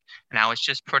safe and how it's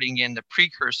just putting in the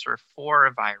precursor for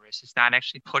a virus. It's not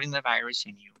actually putting the virus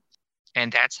in you. And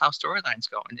that's how storylines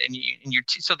go.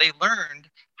 So they learned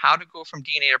how to go from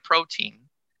DNA to protein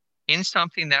in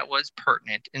something that was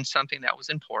pertinent, in something that was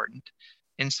important,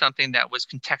 in something that was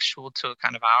contextual to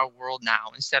kind of our world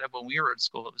now. Instead of when we were at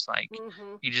school, it was like,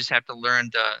 you just have to learn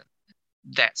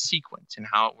that sequence and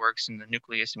how it works in the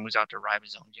nucleus and moves out to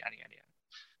ribosomes, yada, yada, yada.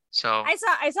 So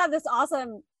I saw this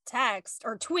awesome text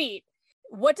or tweet.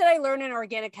 What did I learn in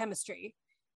organic chemistry?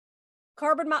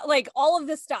 Like all of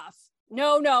this stuff.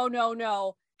 No.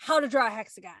 How to draw a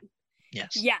hexagon.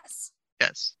 Yes.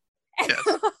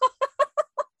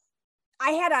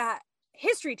 I had a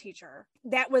history teacher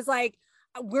that was like,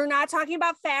 we're not talking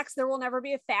about facts. There will never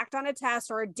be a fact on a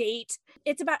test or a date.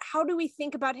 It's about how do we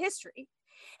think about history?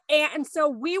 And so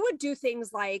we would do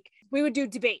things like we would do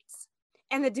debates,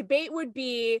 and the debate would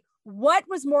be what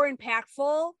was more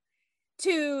impactful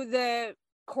to the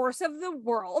course of the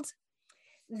world,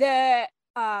 the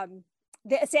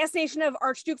assassination of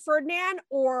Archduke Ferdinand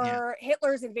or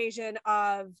Hitler's invasion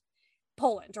of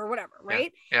Poland or whatever,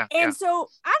 right? And so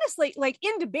honestly, like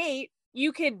in debate,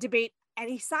 you could debate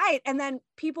any side and then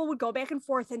people would go back and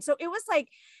forth. And so it was like,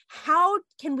 how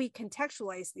can we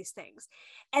contextualize these things?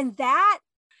 And that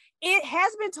it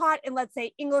has been taught in, let's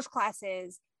say, English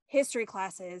classes, history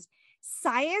classes,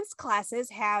 science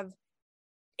classes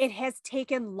it has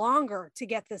taken longer to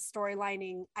get this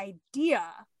storylining idea.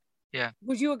 Yeah.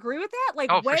 Would you agree with that? Like,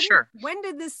 for sure. When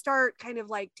did this start kind of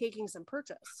like taking some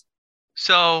purchase?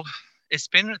 So it's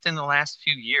been within the last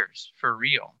few years, for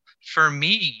real. For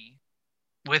me,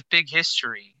 with Big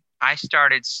History, I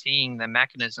started seeing the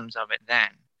mechanisms of it then.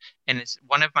 And it's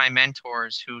one of my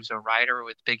mentors who's a writer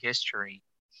with Big History.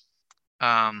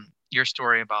 Your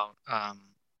story about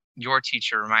your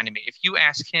teacher reminded me. If you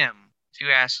ask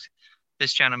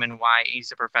this gentleman why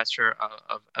he's a professor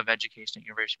of education at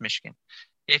University of Michigan,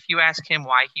 if you ask him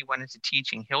why he went into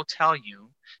teaching, he'll tell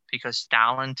you because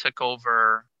Stalin took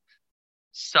over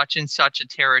such and such a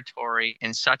territory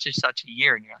in such and such a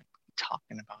year. And you're like, what are you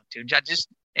talking about, dude?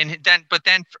 But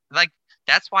then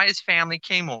that's why his family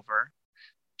came over.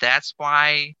 That's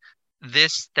why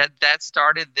that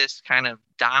started this kind of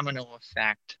domino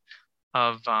effect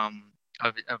of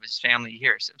his family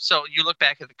here. So you look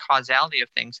back at the causality of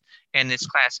things, and this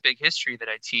class Big History that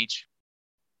I teach,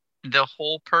 the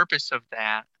whole purpose of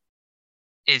that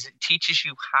is it teaches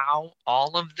you how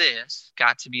all of this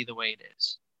got to be the way it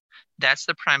is. That's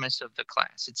the premise of the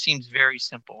class. It seems very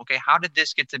simple. Okay, how did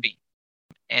this get to be?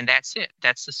 And that's it.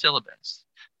 That's the syllabus.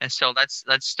 And so let's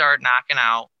start knocking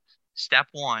out step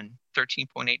 1,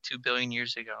 13.82 billion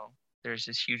years ago. There's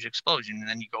this huge explosion, and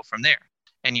then you go from there.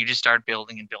 And you just start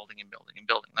building and building and building and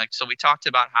building. Like, so we talked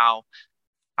about how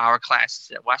our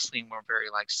classes at Wesleyan were very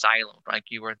like siloed, like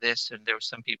you were this and there were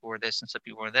some people were this and some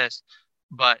people were this.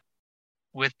 But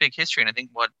with Big History, and I think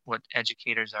what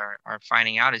educators are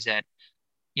finding out is that,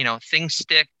 things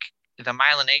stick. The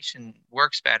myelination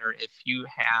works better if you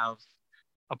have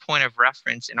a point of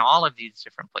reference in all of these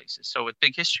different places. So with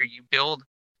Big History, you build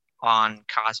on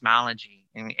cosmology,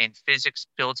 and physics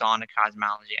builds on to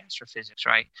cosmology, astrophysics,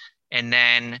 right? And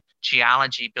then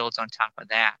geology builds on top of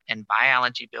that, and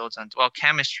biology builds on,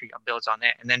 chemistry builds on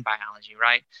that, and then biology,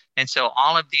 right? And so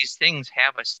all of these things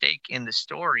have a stake in the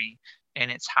story,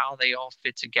 and it's how they all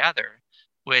fit together,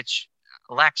 which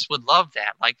Lex would love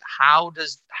that. Like, how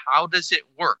does it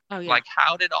work? Oh, yeah. Like,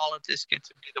 how did all of this get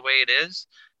to be the way it is?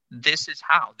 This is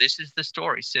how. This is the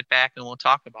story. Sit back and we'll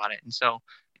talk about it. And so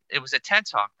it was a TED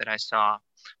Talk that I saw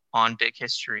on Big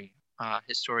History.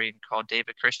 Historian called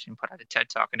David Christian put out a TED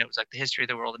Talk, and it was like the history of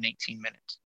the world in 18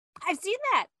 minutes. I've seen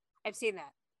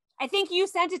that. I think you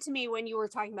sent it to me when you were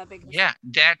talking about Big History. Yeah,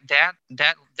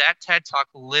 that TED Talk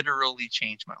literally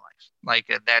changed my life. Like,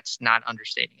 that's not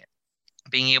understating it.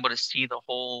 Being able to see the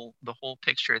whole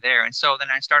picture there. And so then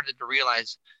I started to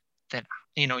realize that,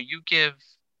 you give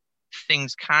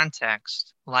things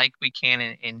context like we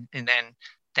can, and then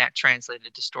that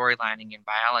translated to storylining in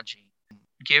biology.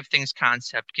 Give things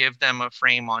concept, give them a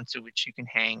frame onto which you can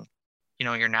hang,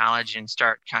 your knowledge, and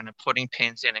start kind of putting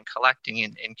pins in and collecting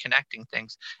and connecting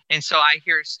things. And so I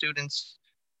hear students,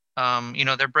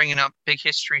 they're bringing up Big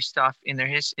History stuff in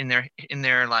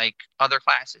their like other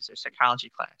classes, their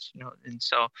psychology class, and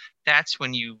so that's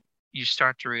when you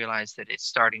start to realize that it's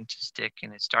starting to stick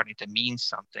and it's starting to mean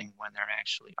something when they're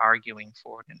actually arguing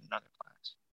for it in another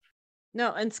class.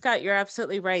 No, and Scott, you're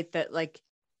absolutely right that like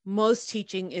most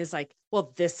teaching is like,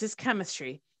 well, this is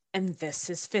chemistry and this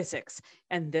is physics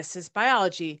and this is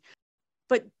biology.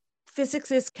 But physics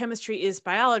is chemistry, is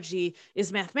biology,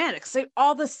 is mathematics. They're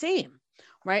all the same,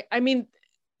 right? I mean,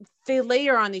 they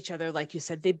layer on each other, like you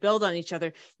said, they build on each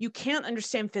other. You can't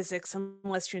understand physics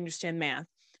unless you understand math.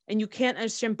 And you can't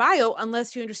understand bio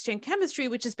unless you understand chemistry,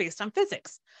 which is based on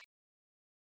physics.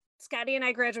 Scotty and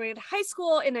I graduated high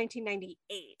school in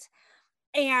 1998.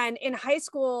 And in high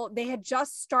school, they had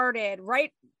just started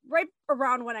right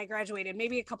around when I graduated,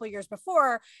 maybe a couple of years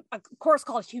before, a course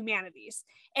called Humanities.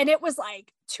 And it was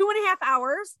like 2.5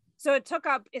 hours. So it took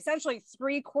up essentially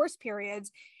 3 course periods.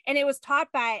 And it was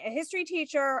taught by a history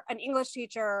teacher, an English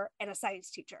teacher, and a science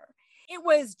teacher. It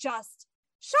was just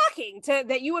shocking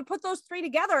that you would put those 3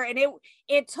 together. And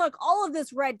it took all of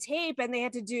this red tape, and they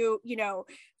had to do,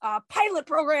 a pilot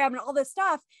program and all this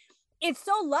stuff. It's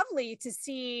so lovely to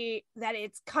see that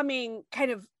it's coming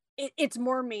it's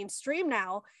more mainstream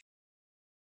now.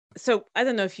 So I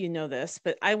don't know if you know this,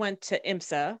 but I went to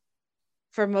IMSA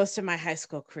for most of my high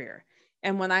school career.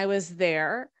 And when I was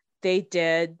there, they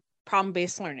did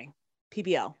problem-based learning,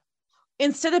 PBL.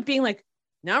 Instead of being like,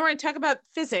 Now we're going to talk about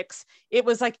physics. It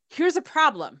was like, here's a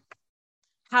problem.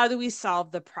 How do we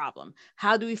solve the problem?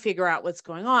 How do we figure out what's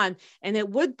going on? And it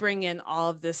would bring in all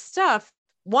of this stuff.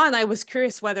 One, I was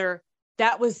curious whether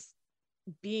that was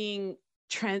being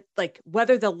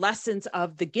whether the lessons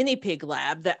of the guinea pig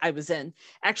lab that I was in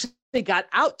actually got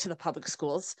out to the public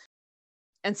schools.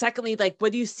 And secondly, like,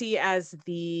 what do you see as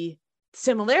the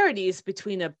similarities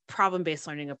between a problem-based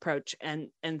learning approach and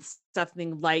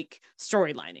something like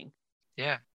storylining?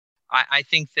 Yeah, I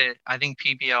think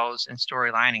PBLs and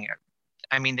storylining,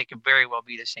 I mean, they could very well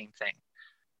be the same thing,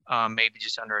 maybe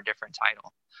just under a different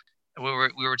title.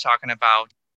 We were talking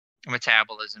about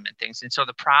metabolism and things, and so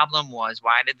the problem was,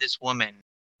 why did this woman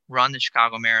run the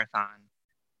Chicago Marathon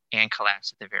and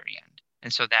collapse at the very end?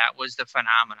 And so that was the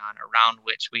phenomenon around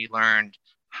which we learned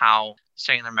how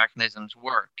cellular mechanisms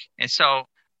work. And so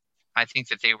I think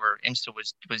that IMSA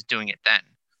was doing it then.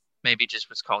 Maybe it just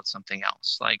was called something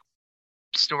else. Like,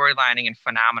 storylining and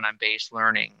phenomenon-based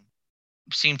learning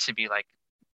seem to be like,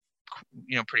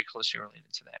 pretty closely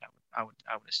related to that. I would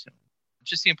assume.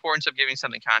 Just the importance of giving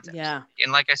something context. Yeah.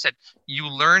 And like I said, you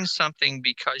learn something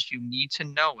because you need to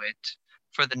know it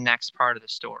for the next part of the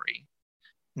story,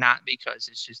 not because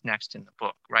it's just next in the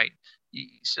book, right?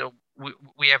 So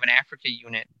we have an Africa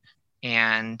unit,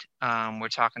 and we're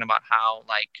talking about how,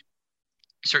 like,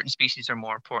 certain species are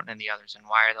more important than the others, and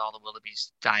why are all the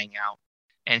wildebeest dying out?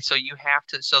 And so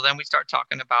then we start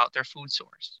talking about their food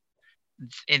source.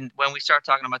 And when we start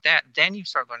talking about that, then you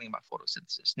start learning about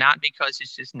photosynthesis, not because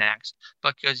it's just next,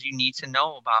 but because you need to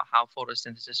know about how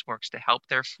photosynthesis works to help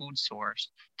their food source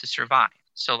to survive.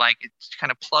 So, like, it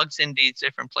kind of plugs into these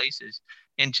different places,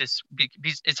 and just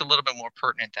it's a little bit more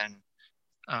pertinent than,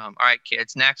 all right,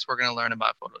 kids, next we're going to learn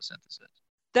about photosynthesis.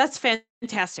 That's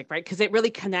fantastic, right? Because it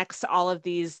really connects all of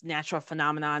these natural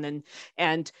phenomenon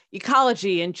and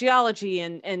ecology and geology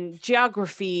and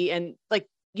geography and, like,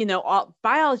 all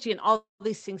biology and all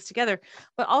these things together.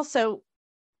 But also,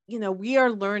 we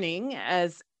are learning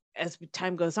as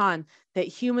time goes on that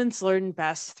humans learn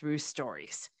best through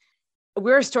stories.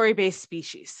 We're a story-based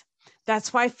species.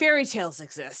 That's why fairy tales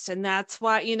exist. And that's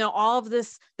why, all of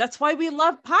this, that's why we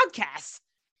love podcasts.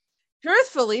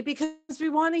 Truthfully, because we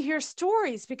want to hear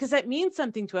stories, because that means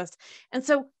something to us. And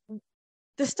so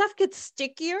the stuff gets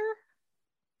stickier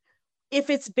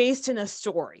if it's based in a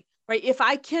story, right? If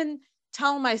I can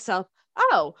tell myself,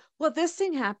 oh, well, this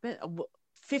thing happened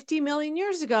 50 million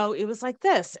years ago, it was like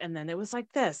this, and then it was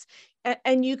like this.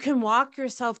 And you can walk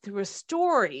yourself through a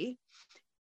story.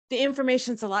 The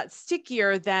information's a lot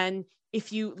stickier than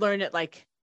if you learn it like,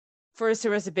 first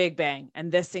there was a big bang,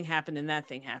 and this thing happened, and that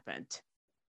thing happened.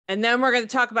 And then we're going to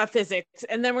talk about physics,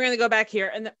 and then we're going to go back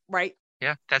here, right?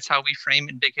 Yeah, that's how we frame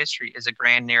in big history, as a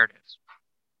grand narrative.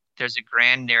 There's a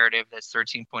grand narrative that's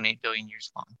 13.8 billion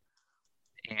years long.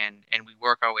 And we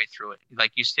work our way through it.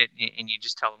 Like, you sit and you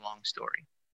just tell a long story.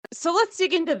 So let's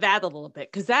dig into that a little bit,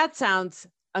 because that sounds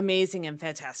amazing and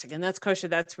fantastic. And that's Kosha,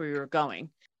 that's where you're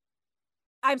going.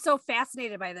 I'm so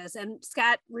fascinated by this. And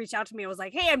Scott reached out to me and was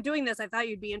like, hey, I'm doing this. I thought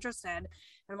you'd be interested. And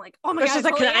I'm like, oh my God,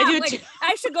 like, can I do it like,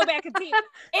 I should go back and see. I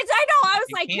know. I was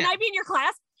like, can I be in your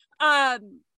class?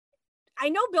 I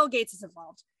know Bill Gates is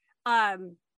involved.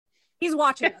 He's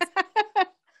watching us.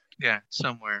 Yeah,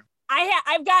 somewhere.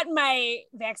 I've gotten my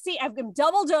vaccine. I've been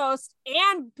double dosed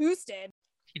and boosted.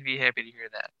 He'd be happy to hear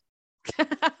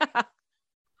that.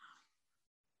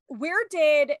 Where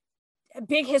did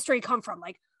big history come from?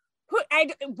 Like,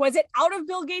 was it out of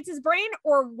Bill Gates's brain,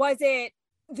 or was it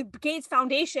the Gates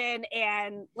Foundation?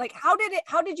 And, like, how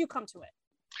did you come to it?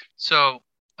 So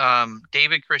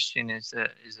David Christian is a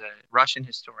Russian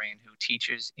historian who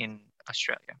teaches in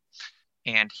Australia,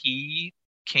 and he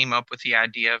came up with the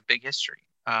idea of big history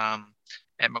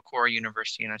at Macquarie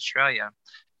University in Australia.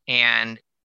 And,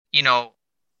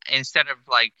 instead of,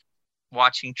 like,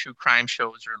 watching true crime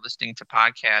shows or listening to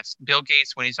podcasts, Bill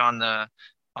Gates, when he's on the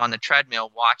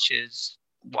treadmill, watches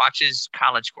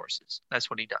college courses. That's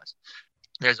what he does.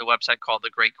 There's a website called The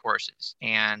Great Courses,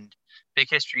 and Big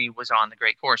History was on The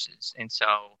Great Courses. And so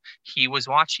he was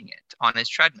watching it on his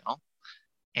treadmill,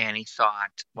 and he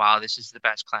thought, wow, this is the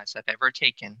best class I've ever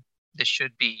taken. This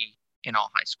should be in all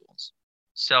high schools.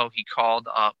 So he called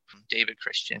up David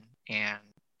Christian, and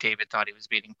David thought he was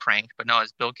being pranked, but no,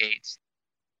 it's Bill Gates.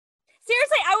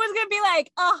 Seriously, I was going to be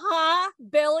like,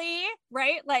 Billy,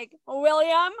 right? Like,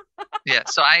 William. Yeah,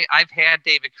 so I've had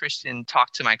David Christian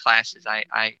talk to my classes.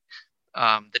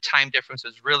 The time difference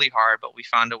was really hard, but we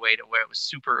found a way to where it was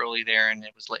super early there, and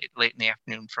it was late in the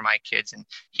afternoon for my kids. And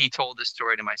he told the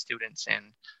story to my students,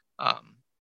 and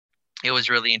it was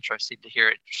really interesting to hear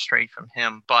it straight from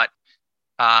him. But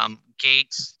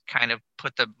Gates kind of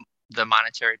put the the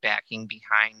monetary backing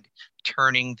behind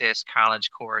turning this college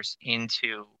course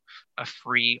into a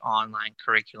free online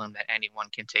curriculum that anyone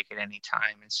can take at any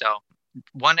time. And so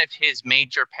one of his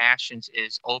major passions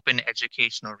is open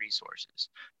educational resources,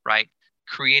 right?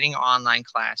 Creating online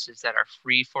classes that are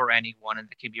free for anyone and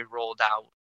that can be rolled out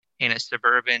in a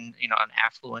suburban, an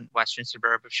affluent western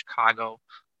suburb of Chicago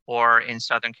or in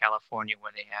Southern California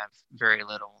where they have very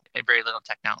little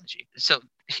technology. So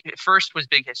first was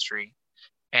big history.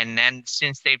 And then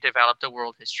since they've developed a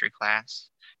world history class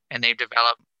and they've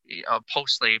developed a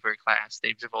post-slavery class,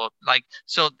 they've developed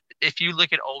so if you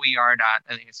look at OER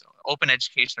I think it's Open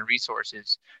Educational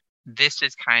Resources, this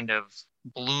is kind of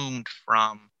bloomed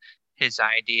from his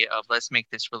idea of let's make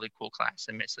this really cool class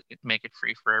and make it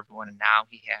free for everyone. And now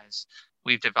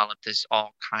we've developed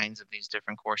all kinds of these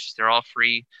different courses. They're all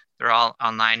free. They're all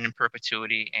online in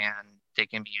perpetuity and they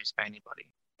can be used by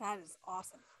anybody. That is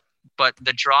awesome. But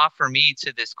the draw for me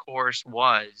to this course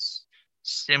was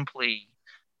simply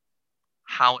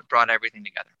how it brought everything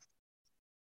together,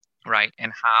 right?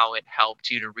 And how it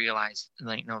helped you to realize,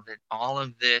 that all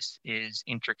of this is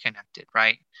interconnected,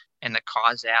 right? And the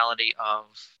causality of,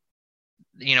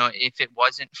 if it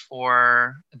wasn't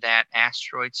for that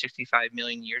asteroid 65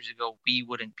 million years ago, we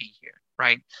wouldn't be here,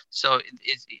 right? So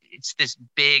it's this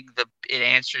big,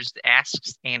 it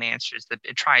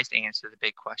tries to answer the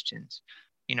big questions,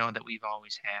 that we've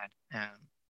always had.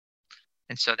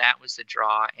 And so that was the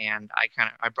draw. And I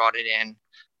brought it in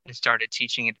and started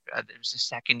teaching it. It was the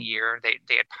second year.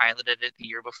 They had piloted it the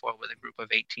year before with a group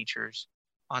of 8 teachers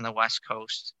on the West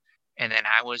Coast. And then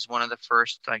I was one of the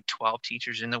first 12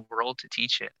 teachers in the world to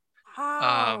teach it.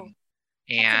 Wow.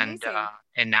 And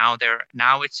now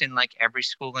it's in every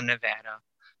school in Nevada.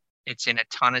 It's in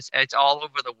it's all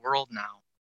over the world now.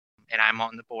 And I'm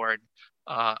on the board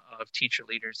of teacher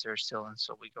leaders there still. And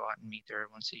so we go out and meet there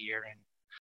once a year. And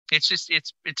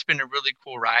it's been a really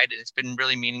cool ride. And it's been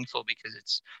really meaningful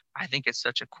because I think it's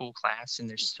such a cool class and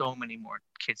there's so many more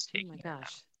kids taking it. Oh my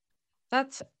gosh.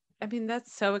 That's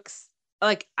so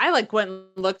I went and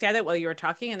looked at it while you were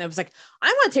talking and I was like, I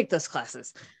want to take those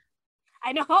classes.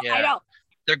 I know.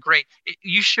 They're great.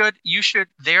 You should,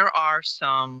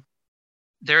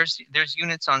 there's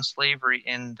units on slavery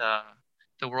in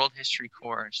the world history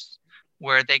course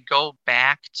where they go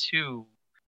back to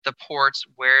the ports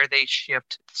where they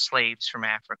shipped slaves from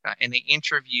Africa and they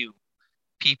interview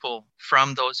people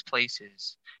from those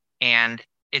places. And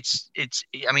you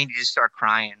just start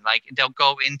crying. They'll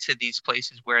go into these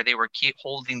places where they were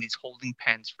holding these holding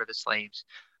pens for the slaves.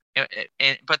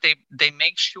 But they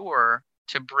make sure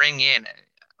to bring in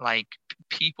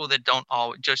people that don't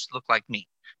all just look like me,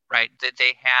 right? That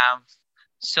they have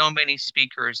so many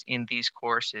speakers in these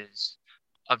courses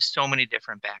of so many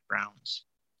different backgrounds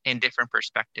and different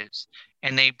perspectives.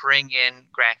 And they bring in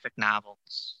graphic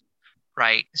novels,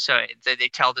 right? So they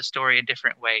tell the story a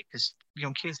different way because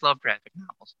kids love graphic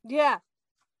novels. Yeah.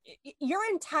 Your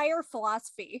entire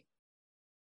philosophy,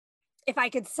 if I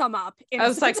could sum up. I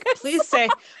was please say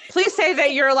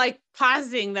that you're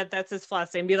positing that that's his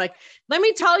philosophy and be like, let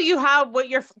me tell you what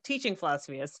your teaching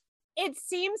philosophy is. It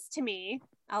seems to me,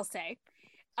 I'll say,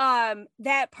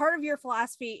 that part of your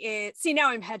philosophy is, see, now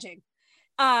I'm hedging.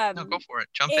 No, go for it.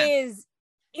 Jump in.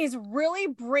 Is really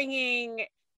bringing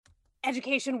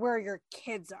education where your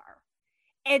kids are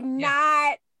and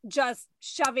not just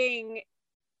shoving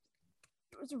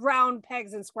round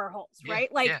pegs in square holes, right?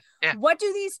 What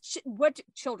do these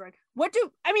children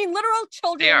literal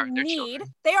children need?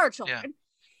 Children. They are children. Yeah.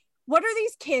 What do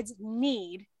these kids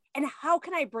need and how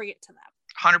can I bring it to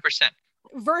them? 100%.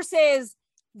 Versus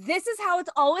this is how it's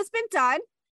always been done.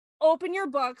 Open your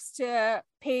books to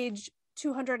page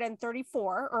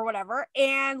 234 or whatever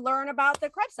and learn about the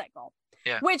Krebs cycle.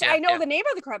 I know the name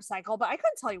of the Krebs cycle, but I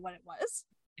couldn't tell you what it was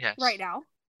right now.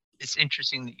 It's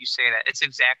interesting that you say that. It's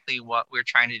exactly what we're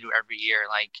trying to do every year.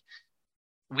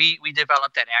 We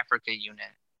developed that Africa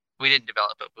unit. We didn't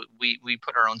develop it, but we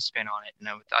put our own spin on it, and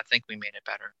I think we made it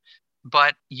better.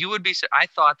 But I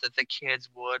thought that the kids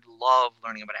would love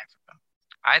learning about Africa.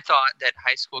 I thought that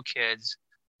high school kids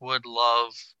would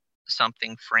love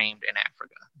something framed in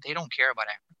Africa. They don't care about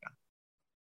Africa.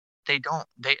 They don't.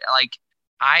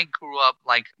 I grew up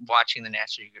watching the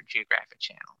National Geographic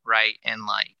Channel, right? And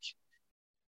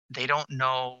they don't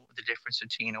know the difference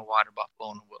between a water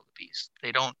buffalo and a wildebeest.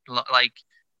 They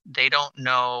don't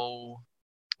know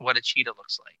what a cheetah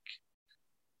looks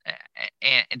like.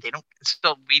 And they don't,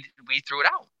 so we threw it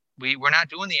out. We're not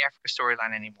doing the Africa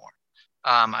storyline anymore.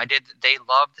 They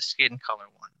love the skin color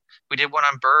one. We did one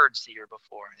on birds the year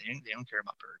before. They don't care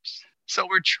about birds. So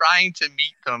we're trying to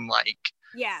meet them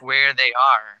where they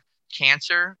are.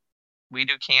 Cancer, We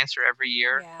do cancer every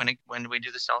year Yeah. when we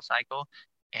do the cell cycle,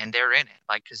 and they're in it,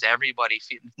 like, because everybody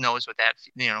knows what that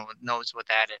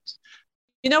is.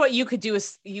 You know what you could do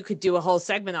is you could do a whole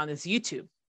segment on this YouTube.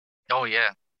 Oh yeah.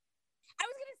 I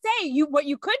was gonna say what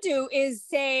you could do is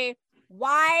say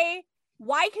why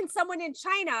can someone in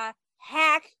China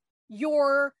hack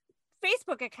your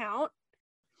Facebook account?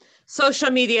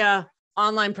 Social media,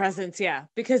 online presence, yeah.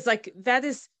 Because like that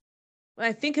is when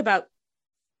I think about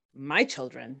my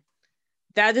children,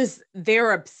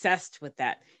 they're obsessed with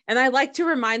that. And I like to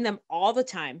remind them all the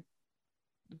time,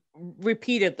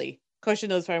 repeatedly. Kosha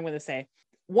knows what I'm going to say.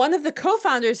 One of the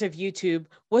co-founders of YouTube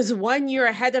was 1 year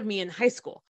ahead of me in high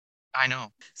school. I know.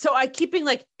 So I keeping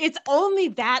like, it's only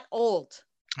that old.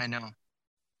 I know.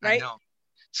 Right? I know.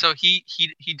 So he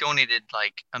donated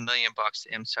like $1 million to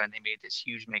IMSA, and they made this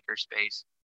huge makerspace.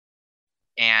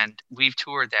 And we've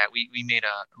toured that. We made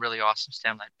a really awesome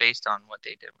STEM lab based on what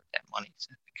they did with that money. It's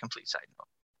a complete side note.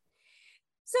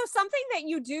 So something that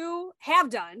you do have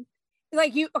done,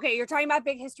 like you're talking about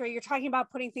big history. You're talking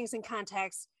about putting things in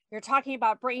context. You're talking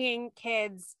about bringing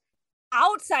kids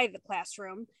outside the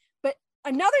classroom. But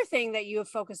another thing that you have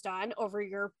focused on over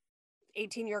your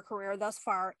 18-year career thus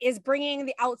far is bringing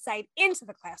the outside into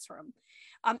the classroom.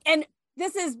 And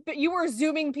you were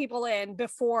Zooming people in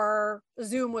before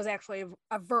Zoom was actually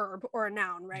a verb or a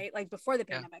noun, right? Like before the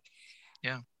pandemic.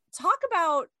 Yeah. Talk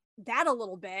about that a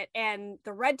little bit and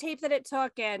the red tape that it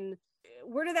took, and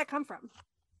where did that come from?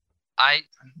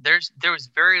 There was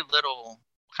very little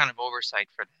kind of oversight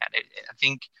for that. I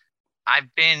think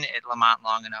I've been at Lamont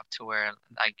long enough to where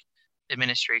like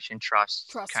administration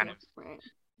trusts kind of, right.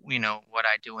 What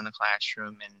I do in the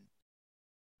classroom. And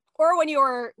or when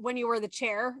you were the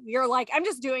chair, you're like, I'm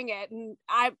just doing it and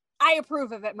I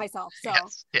approve of it myself. So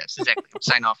yes, exactly.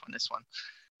 Sign off on this one.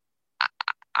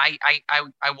 I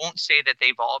won't say that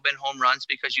they've all been home runs,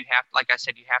 because you have, like I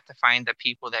said, you have to find the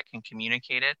people that can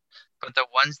communicate it. But the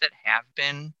ones that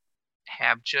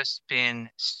have just been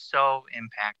so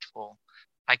impactful.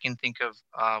 I can think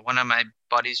of one of my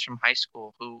buddies from high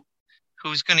school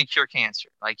who's going to cure cancer.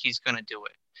 Like, he's going to do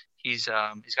it. He's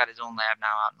got his own lab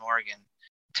now out in Oregon.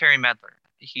 Terry Medler.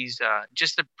 He's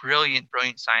just a brilliant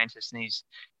scientist, and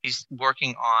he's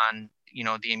working on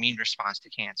the immune response to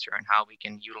cancer and how we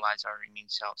can utilize our immune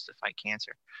cells to fight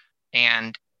cancer.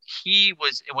 And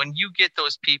when you get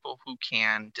those people who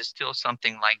can distill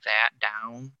something like that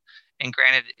down, and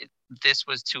granted, this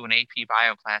was to an AP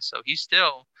bio class, so he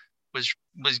still was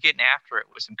getting after it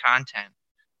with some content,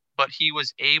 but he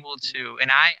was able to,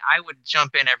 and I would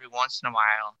jump in every once in a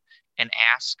while and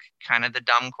ask kind of the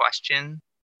dumb question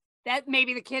that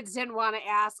maybe the kids didn't want to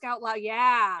ask out loud.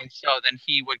 Yeah. And so then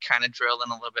he would kind of drill in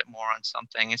a little bit more on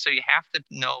something. And so you have to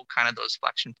know kind of those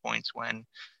flexion points when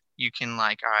you can,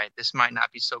 like, all right, this might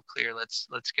not be so clear. Let's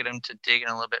get him to dig in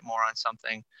a little bit more on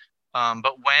something.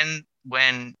 But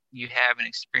when you have an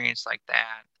experience like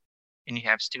that and you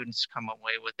have students come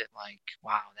away with it like,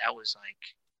 wow, that was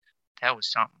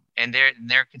something. And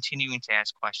they're continuing to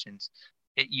ask questions.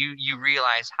 You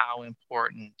realize how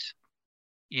important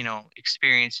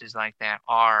experiences like that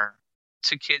are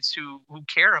to kids who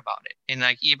care about it. And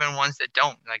like, even ones that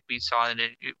don't, like, we saw that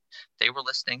they were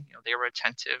listening, they were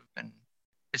attentive, and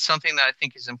it's something that I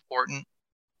think is important.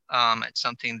 It's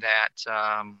something that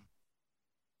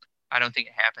I don't think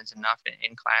it happens enough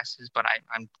in classes, but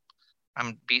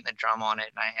I'm beating the drum on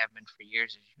it, and I have been for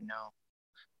years, as you know.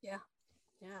 Yeah.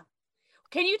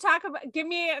 Can you give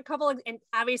me a couple of, and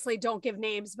obviously don't give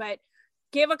names, but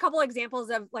give a couple examples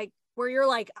of like where you're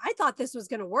like, I thought this was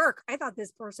going to work. I thought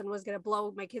this person was going to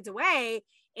blow my kids away,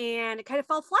 and it kind of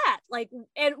fell flat. Like,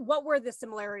 and what were the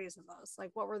similarities of those?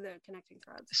 Like, what were the connecting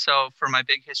threads? So for my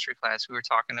big history class, we were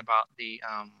talking about the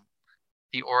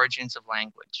origins of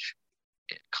language,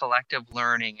 collective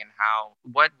learning, and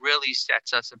what really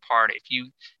sets us apart.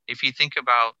 If you think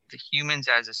about the humans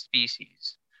as a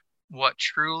species, what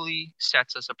truly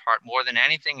sets us apart more than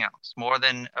anything else, more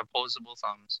than opposable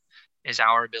thumbs, is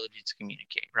our ability to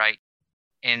communicate, right?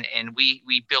 And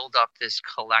we build up this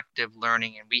collective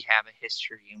learning, and we have a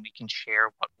history, and we can share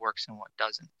what works and what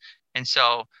doesn't. And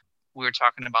so we were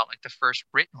talking about like the first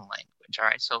written language. All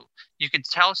right. So you could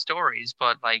tell stories,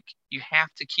 but like, you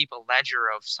have to keep a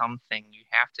ledger of something. You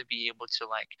have to be able to,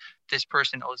 like, this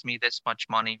person owes me this much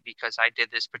money because I did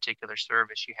this particular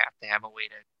service. You have to have a way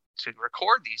to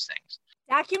record these things.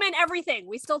 Document everything.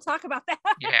 We still talk about that.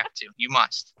 You have to. You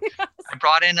must. Yes. I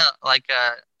brought in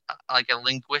a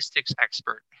linguistics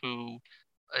expert who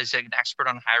is an expert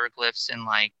on hieroglyphs, and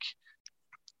like,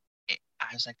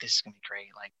 I was like, this is gonna be great.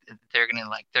 Like, they're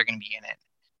gonna be in it.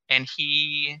 And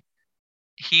he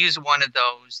is one of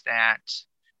those that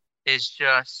is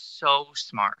just so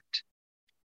smart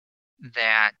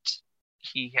that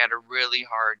he had a really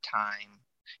hard time.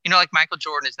 Like Michael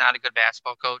Jordan is not a good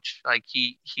basketball coach. Like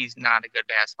he's not a good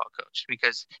basketball coach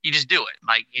because you just do it.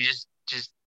 Like you just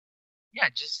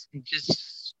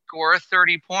score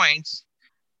 30 points.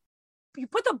 You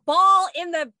put the ball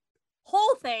in the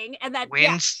whole thing and then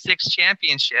win 6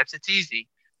 championships. It's easy.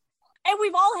 And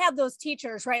we've all had those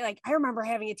teachers, right? Like I remember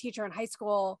having a teacher in high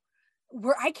school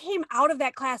where I came out of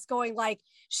that class going like,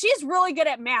 she's really good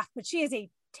at math, but she is a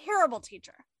terrible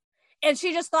teacher. And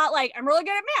she just thought like, I'm really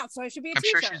good at math, so I should be a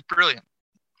teacher.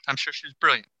 I'm sure she's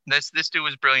brilliant. This dude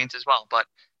was brilliant as well, but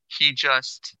he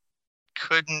just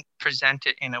couldn't present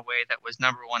it in a way that was,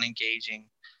 number one, engaging,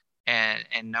 and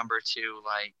number two,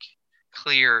 like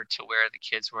clear to where the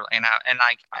kids were. And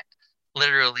I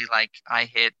literally, like, I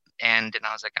hit end and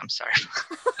I was like, I'm sorry.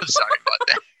 I'm sorry about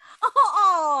that.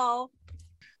 Oh.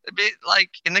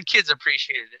 Like, and the kids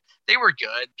appreciated it. They were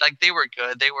good. Like, they were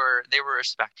good. They were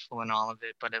respectful in all of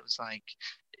it, but it was like,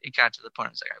 it got to the point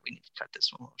I was like, all right, we need to cut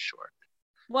this one a little short.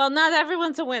 Well, not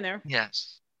everyone's a winner.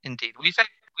 Yes, indeed. We've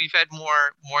had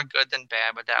more good than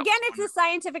bad, but that again, it's the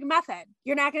scientific method.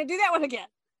 You're not going to do that one again.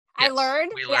 Yes, I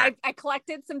learned. I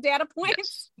collected some data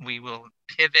points. Yes, we will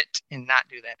pivot and not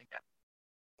do that again.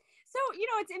 So,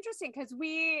 it's interesting because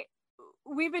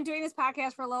we've been doing this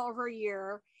podcast for a little over a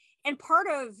year, and part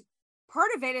of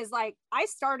it is like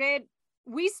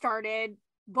we started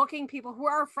booking people who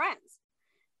are our friends.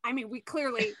 I mean, we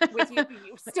clearly with you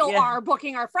still are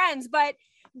booking our friends, but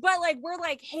like we're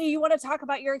like, hey, you want to talk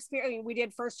about your experience? We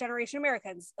did First Generation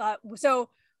Americans, so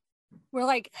we're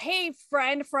like, hey,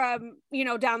 friend from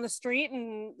down the street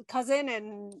and cousin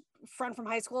and friend from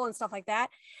high school and stuff like that.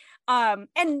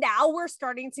 And now we're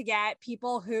starting to get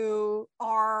people who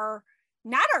are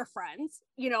not our friends,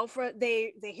 for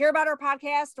they hear about our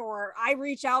podcast, or I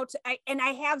reach out and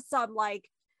I have some like,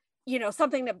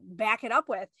 something to back it up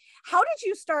with. How did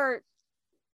you start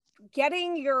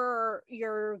getting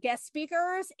your guest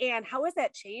speakers, and how has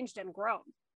that changed and grown?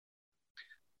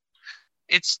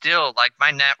 It's still like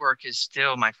my network is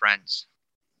still my friends.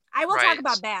 I will talk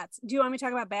about bats. Do you want me to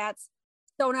talk about bats?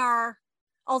 Sonar.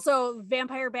 Also,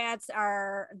 vampire bats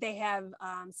they have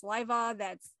saliva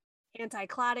that's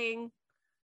anti-clotting.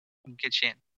 Get you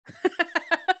in.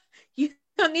 You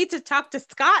don't need to talk to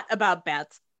Scott about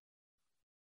bats.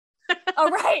 Oh,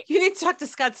 right. You need to talk to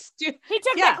Scott. He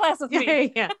took that class with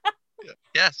me. Yeah.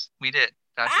 Yes, we did.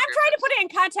 I'm trying to put it in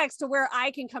context to where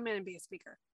I can come in and be a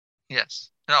speaker.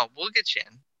 Yes. No, we'll get you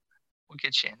in.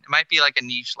 It might be like a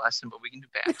niche lesson, but we can do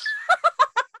bats.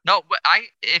 No, but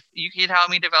if you could help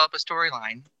me develop a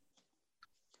storyline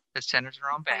that centers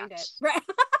around bats, right?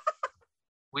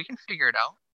 We can figure it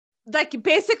out. Like,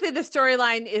 basically the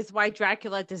storyline is why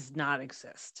Dracula does not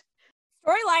exist.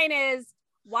 Storyline is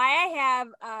why I have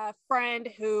a friend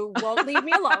who won't leave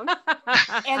me alone.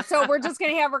 And so we're just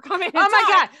going to have her come in and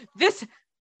my God.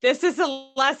 This is a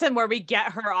lesson where we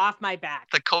get her off my back.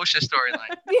 The kosher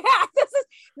storyline. Yeah,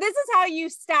 this is how you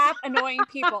stop annoying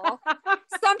people.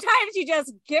 Sometimes you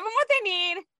just give them what they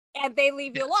need and they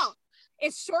leave you alone.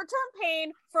 It's short-term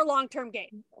pain for long-term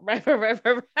gain. Right.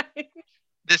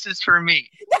 This is for me.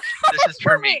 This is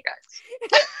for me,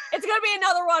 guys. It's going to be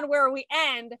another one where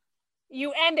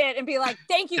you end it and be like,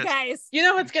 thank you, guys. You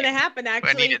know what's going to happen,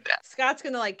 actually? I needed that. Scott's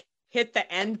going to like hit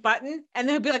the end button and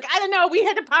then he'll be like, I don't know, we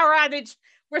had a power outage.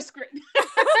 We're screwed.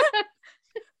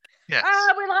 Yes.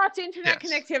 We lost internet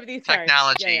connectivity. Sorry.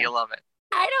 Technology, you love it.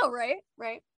 I know,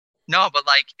 right? No, but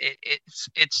like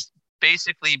it's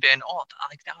basically been,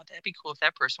 that'd be cool if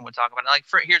that person would talk about it. Like,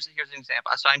 here's an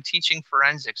example. So I'm teaching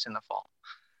forensics in the fall.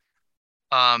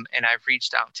 And I've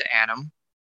reached out to Adam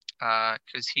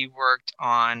because he worked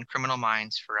on Criminal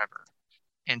Minds forever.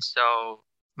 And so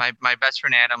my best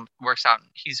friend Adam works out.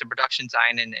 He's a production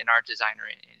designer and art designer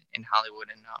in Hollywood.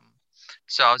 And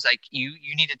so I was like, you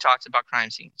need to talk about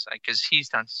crime scenes, like, because he's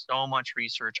done so much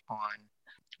research on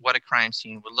what a crime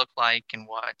scene would look like and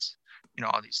what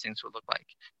all these things would look like.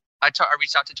 I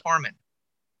reached out to Tormund,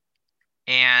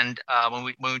 and when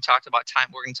we talked about time,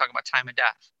 we're going to talk about time and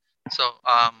death. So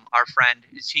our friend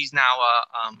he's now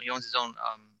he owns his own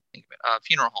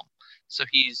funeral home, so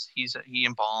he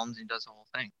embalms and does the whole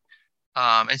thing.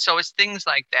 And so it's things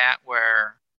like that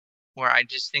where I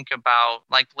just think about,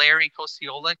 like, Larry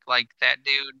Kosiolik, like, that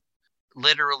dude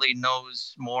literally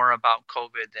knows more about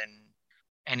COVID than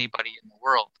anybody in the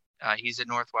world. He's at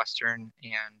Northwestern,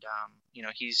 and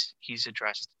he's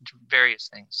addressed various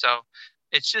things. So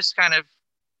it's just kind of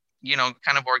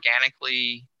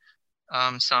organically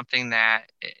something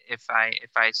that if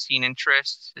I seen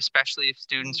interest, especially if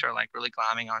students are like really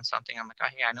glomming on something, I'm like, oh,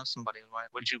 hey, I know somebody.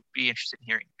 Would you be interested in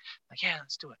hearing? Like, yeah,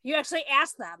 let's do it. You actually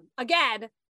ask them again,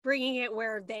 bringing it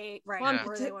where they where they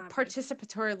want to be.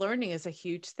 Participatory learning is a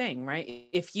huge thing, right?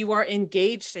 If you are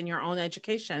engaged in your own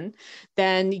education,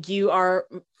 then you're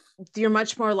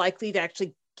much more likely to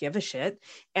actually give a shit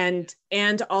and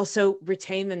also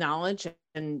retain the knowledge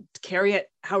and carry it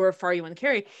however far you want to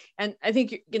carry. And I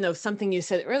think, something you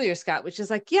said earlier, Scott, which is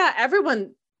like, yeah,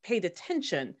 everyone paid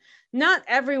attention. Not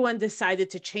everyone decided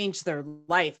to change their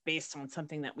life based on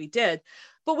something that we did,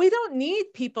 but we don't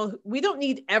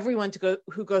need everyone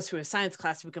who goes through a science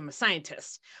class to become a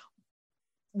scientist.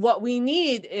 What we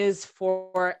need is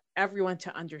for everyone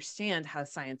to understand how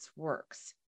science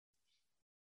works.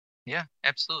 Yeah,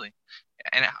 absolutely.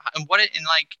 And what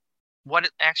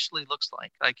it actually looks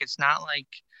like. Like, it's not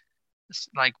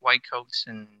like white coats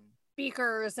and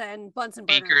beakers and Bunsen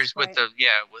beakers burners,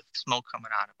 with smoke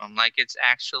coming out of them. Like, it's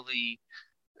actually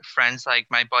friends like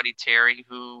my buddy Terry,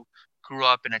 who grew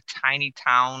up in a tiny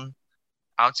town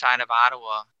outside of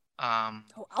Ottawa.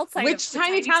 Which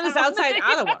tiny town is outside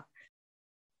Ottawa?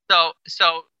 So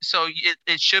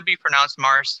it should be pronounced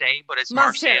Marseille, but it's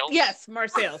Marseilles. Yes,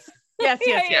 Marseilles. Yes.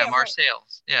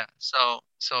 Marseilles. Yeah. So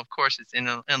of course it's in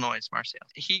Illinois, it's Marseilles.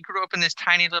 He grew up in this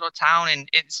tiny little town, and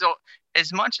so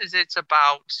as much as it's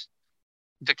about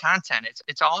the content,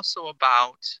 it's also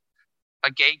about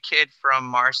a gay kid from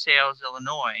Marseilles,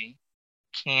 Illinois,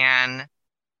 can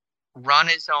run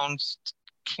his own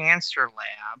cancer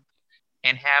lab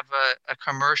and have a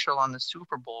commercial on the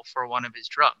Super Bowl for one of his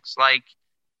drugs. Like,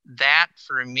 that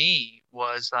for me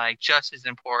was like just as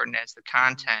important as the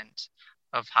content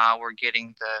of how we're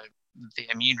getting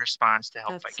the immune response to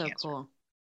help fight cancer. Cool.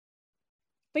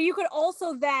 But you could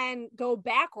also then go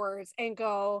backwards and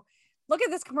go, look at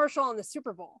this commercial on the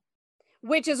Super Bowl,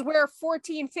 which is where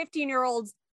 14,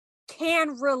 15-year-olds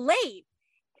can relate,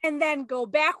 and then go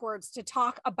backwards to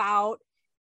talk about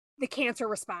the cancer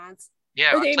response.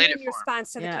 Yeah, or the I played it immune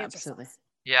response to the cancer absolutely. cells.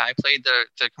 Yeah, I played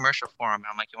the commercial for him.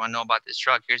 I'm like, you want to know about this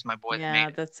drug? Here's my boy that made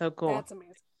it. That's so cool. That's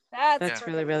amazing. That's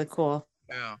really, really cool.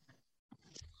 Yeah.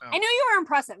 I know you were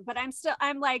impressive, but I'm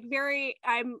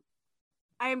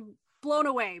blown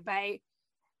away by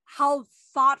how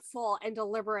thoughtful and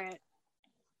deliberate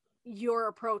your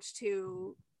approach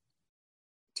to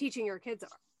teaching your kids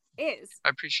is. I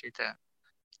appreciate that.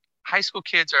 High school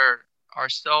kids are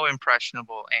so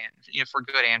impressionable, and for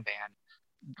good and bad.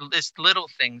 It's little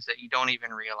things that you don't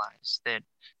even realize that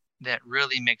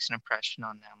really makes an impression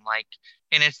on them. Like,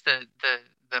 and it's the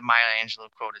Maya Angelou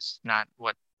quote is not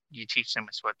what you teach them,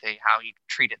 it's how you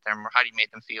treated them or how you made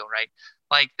them feel, right?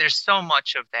 Like, there's so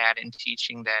much of that in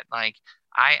teaching that, like,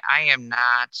 I am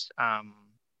not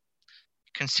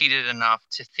conceited enough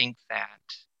to think that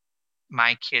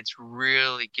my kids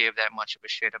really give that much of a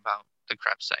shit about the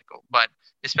Krebs cycle, but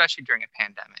especially during a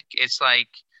pandemic. It's like,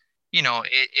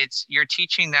 it's you're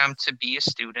teaching them to be a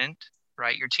student,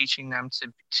 right? You're teaching them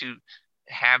to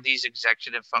have these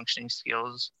executive functioning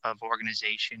skills of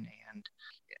organization, and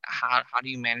how do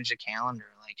you manage a calendar?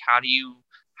 Like, how do you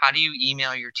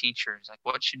email your teachers? Like,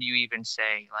 what should you even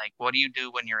say? Like, what do you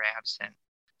do when you're absent?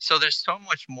 So there's so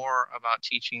much more about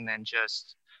teaching than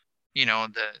just,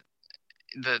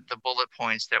 the bullet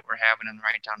points that we're having them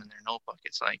write down in their notebook.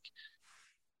 It's like,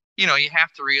 you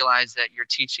have to realize that you're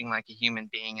teaching like a human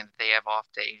being, and they have off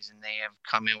days and they have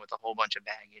come in with a whole bunch of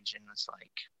baggage, and it's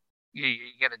like, you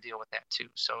got to deal with that too.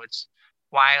 So it's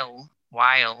while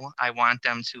I want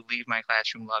them to leave my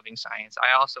classroom loving science,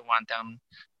 I also want them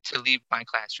to leave my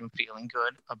classroom feeling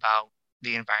good about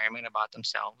the environment, about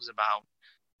themselves, about,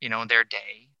 their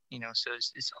day, so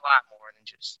it's a lot more than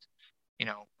just,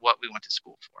 what we went to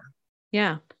school for.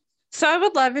 Yeah. So I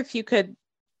would love if you could,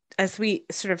 as we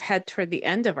sort of head toward the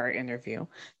end of our interview,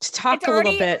 to talk a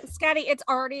little bit. Scotty, it's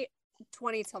already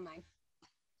 20 till 9.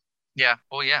 Yeah.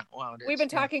 Oh, yeah. Wow. We've been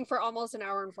talking for almost an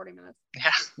hour and 40 minutes.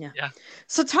 Yeah.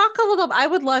 So talk a little, I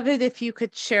would love it if you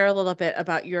could share a little bit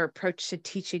about your approach to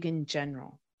teaching in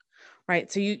general,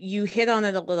 right? So you hit on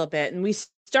it a little bit, and we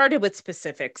started with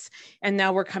specifics, and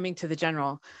now we're coming to the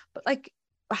general. But like,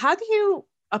 how do you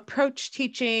approach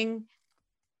teaching?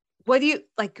 What do you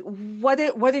like? What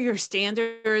are your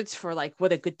standards for like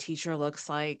what a good teacher looks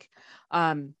like?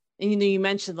 And you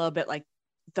mentioned a little bit like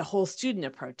the whole student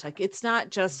approach. Like, it's not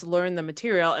just learn the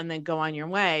material and then go on your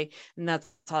way, and that's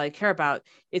all I care about.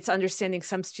 It's understanding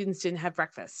some students didn't have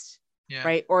breakfast,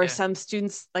 right? Or some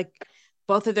students, like,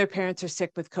 both of their parents are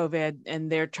sick with COVID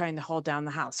and they're trying to hold down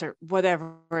the house, or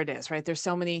whatever it is, right? There's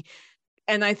so many.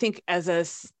 And I think I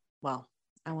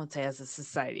won't say as a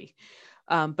society,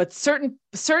 But certain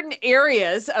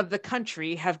areas of the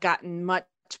country have gotten much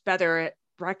better at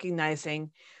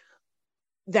recognizing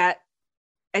that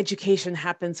education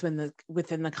happens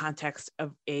within the context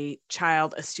of a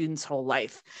student's whole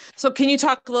life. So can you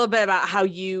talk a little bit about how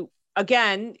you,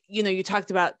 again, you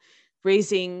talked about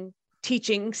teaching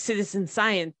citizen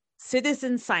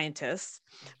scientists,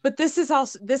 but this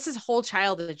is whole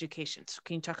child education. So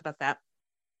can you talk about that?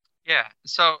 Yeah.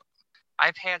 So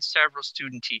I've had several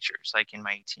student teachers, like in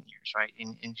my 18 years, right?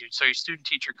 So your student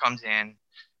teacher comes in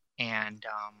and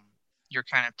you're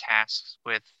kind of tasked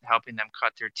with helping them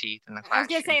cut their teeth in the classroom. I was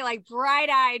going to say, like,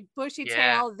 bright-eyed,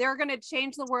 bushy-tailed, they're going to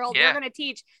change the world. They're going to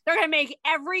teach. They're going to make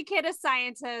every kid a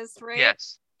scientist, right?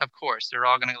 Yes, of course. They're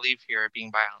all going to leave here being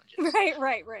biologists.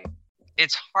 Right.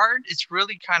 It's hard. It's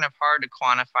really kind of hard to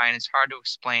quantify, and it's hard to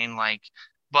explain,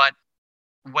 but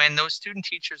when those student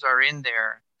teachers are in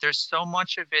there, there's so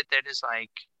much of it that is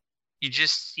like, you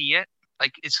just see it.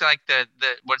 Like, it's like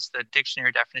what's the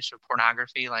dictionary definition of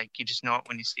pornography? Like, you just know it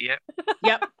when you see it.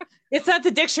 Yep. It's not the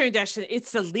dictionary definition.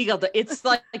 It's the legal. It's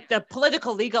like the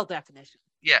political legal definition.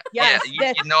 Yeah. Yes.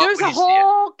 Yeah. You know there's it when a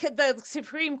whole, the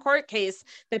Supreme Court case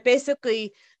that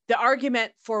basically the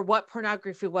argument for what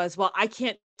pornography was, well, I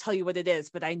can't tell you what it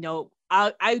is, but I know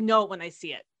it when I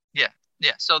see it. Yeah.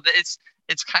 Yeah. So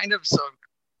it's kind of, so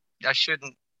I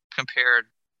shouldn't compare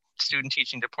student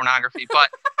teaching to pornography,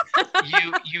 but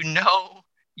you know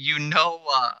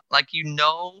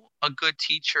a good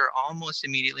teacher almost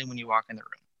immediately when you walk in the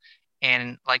room.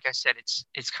 And like I said,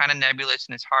 it's kind of nebulous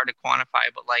and it's hard to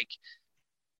quantify, but like,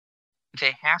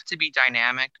 they have to be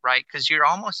dynamic, right? Because you're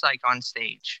almost like on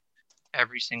stage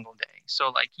every single day.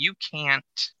 So like, you can't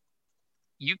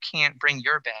bring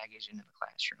your baggage into the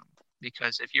classroom,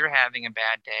 because if you're having a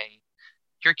bad day,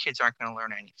 your kids aren't going to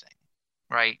learn anything,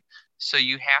 right? So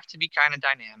you have to be kind of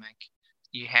dynamic.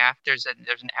 There's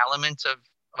an element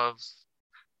of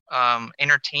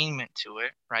entertainment to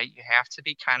it, right? You have to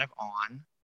be kind of on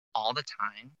all the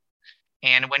time.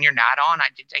 And when you're not on, I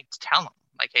tell them,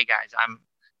 like, hey guys,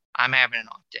 I'm having an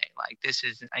off day. Like, this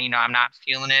is, I'm not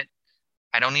feeling it.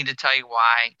 I don't need to tell you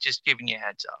why, just giving you a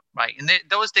heads up, right? And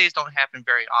those days don't happen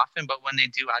very often, but when they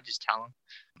do, I just tell them.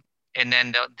 And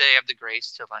then they have the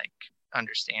grace to like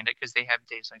understand it, because they have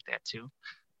days like that too.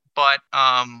 But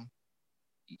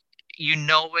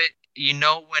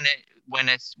when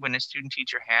a student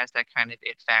teacher has that kind of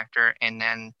it factor, and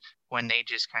then when they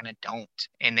just kind of don't,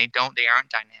 and they aren't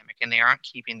dynamic, and they aren't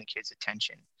keeping the kids'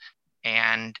 attention.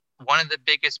 And one of the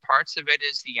biggest parts of it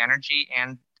is the energy,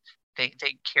 and they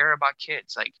care about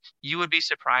kids. Like, you would be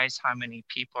surprised how many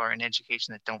people are in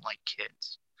education that don't like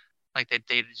kids. Like,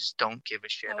 they just don't give a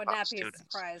shit about students. I would not be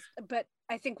surprised, but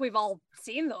I think we've all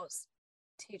seen those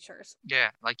teachers.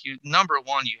 Yeah, like, number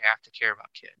one, you have to care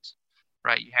about kids,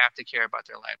 right? You have to care about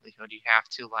their livelihood. You have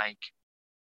to like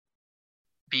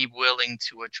be willing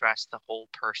to address the whole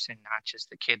person, not just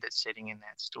the kid that's sitting in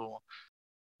that stool.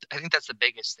 I think that's the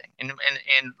biggest thing. And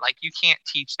like, you can't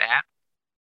teach that.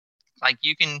 Like,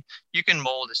 you can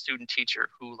mold a student teacher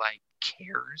who like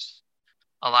cares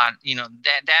a lot,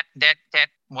 that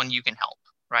one you can help,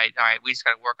 right? All right, we just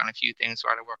got to work on a few things.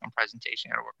 Got to work on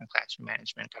presentation, got to work on classroom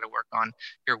management, got to work on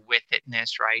your with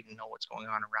itness, right? And know what's going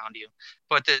on around you.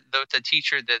 But the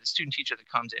teacher, the student teacher that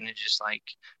comes in and just like,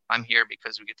 I'm here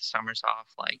because we get the summers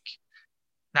off, like,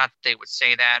 not that they would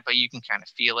say that, but you can kind of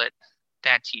feel it.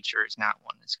 That teacher is not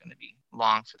one that's going to be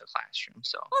long for the classroom.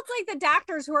 So, well, it's like the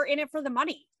doctors who are in it for the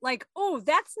money. Like, oh,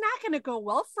 that's not going to go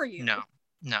well for you. No.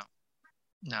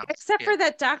 Except for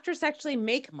that doctors actually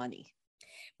make money,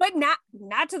 but not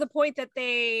to the point that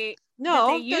they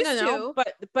used to.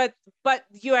 But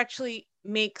you actually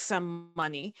make some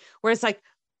money. Whereas like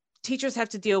teachers have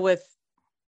to deal with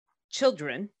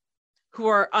children who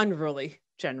are unruly.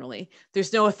 Generally,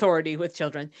 there's no authority with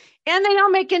children, and they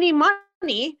don't make any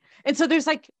money. And so there's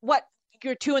like, what,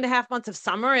 your 2.5 months of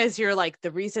summer is your like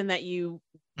the reason that you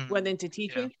went into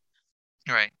teaching.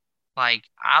 Yeah. Right. Like,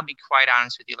 I'll be quite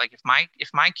honest with you. Like, if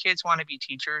my kids want to be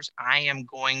teachers, I'm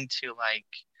going to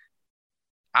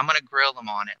grill them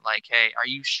on it. Like, hey, are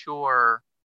you sure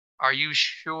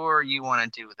you want to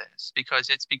do this? Because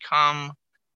it's become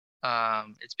a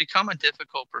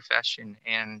difficult profession,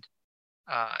 and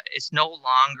it's no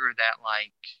longer that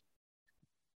like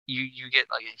you get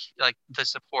like the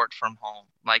support from home.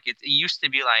 Like, it used to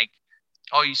be like,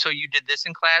 oh, so you did this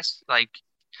in class, like,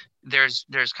 there's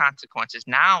consequences.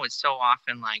 Now it's so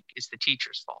often like it's the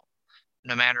teacher's fault,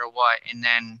 no matter what. And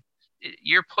then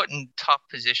you're put in tough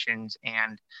positions,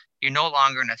 and you're no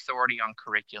longer an authority on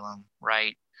curriculum,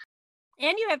 right?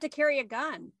 And you have to carry a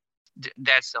gun.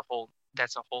 That's the whole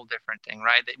that's a whole different thing,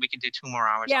 right? That we could do 2 more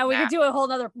hours Yeah, on we that. could do a whole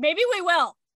nother. Maybe we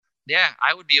will. Yeah,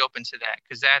 I would be open to that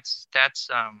because that's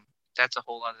a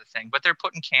whole other thing. But they're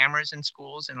putting cameras in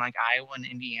schools in like Iowa and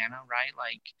Indiana, right?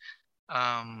 Like,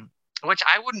 which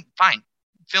I wouldn't fine.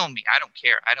 Film me. I don't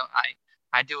care.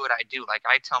 I do what I do. Like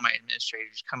I tell my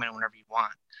administrators, come in whenever you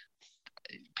want.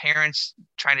 Parents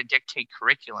trying to dictate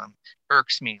curriculum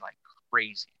irks me like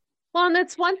crazy. Well, and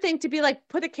that's one thing to be like,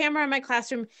 put a camera in my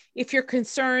classroom if you're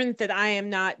concerned that I am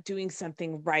not doing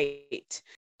something right.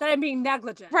 That I'm being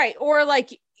negligent. Right. Or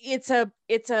like it's a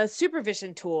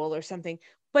supervision tool or something.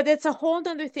 But it's a whole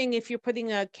other thing if you're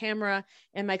putting a camera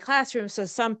in my classroom so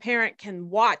some parent can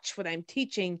watch what I'm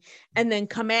teaching and then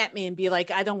come at me and be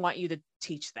like, I don't want you to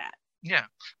teach that. Yeah.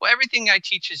 Well, everything I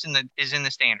teach is in the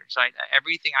standards.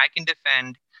 Everything I can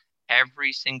defend,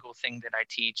 every single thing that I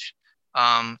teach.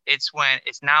 It's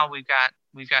now we've got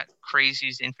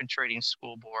crazies infiltrating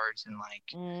school boards and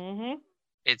like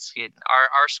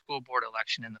our school board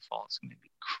election in the fall is going to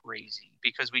be crazy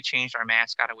because we changed our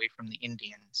mascot away from the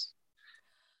Indians.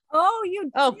 Oh, you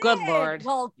did. Oh, good Lord.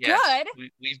 Well, yes, good.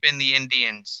 We've been the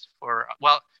Indians for,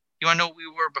 well, you want to know what we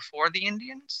were before the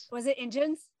Indians? Was it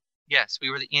Injuns? Yes, we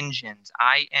were the Injuns.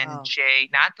 INJ,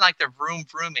 not like the vroom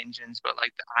vroom Injuns, but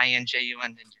like the INJUN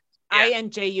Injuns. Yeah.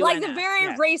 INJUN. Like the very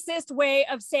racist way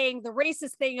of saying the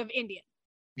racist thing of Indian.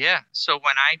 Yeah. So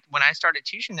when I started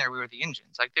teaching there, we were the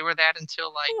Injuns. Like they were that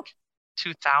until like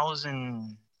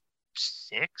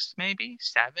 2006, maybe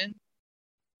 7.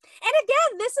 And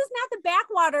again, this is not the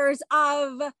backwaters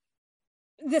of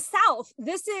the South.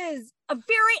 This is a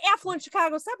very affluent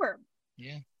Chicago suburb.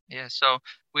 Yeah. Yeah. So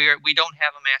we don't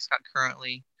have a mascot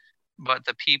currently, but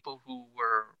the people who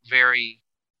were very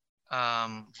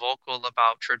vocal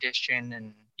about tradition,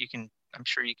 and I'm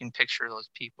sure you can picture those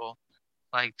people,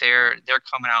 like they're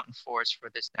coming out in force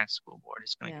for this next school board.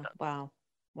 It's going to get up.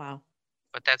 Wow.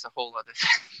 But that's a whole other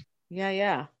thing.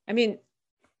 Yeah. I mean,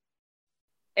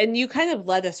 and you kind of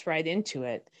led us right into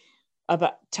it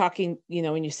about talking,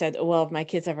 when you said, well, if my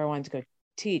kids ever wanted to go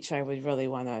teach, I would really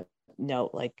want to know,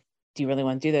 like, do you really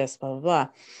want to do this? Blah, blah, blah.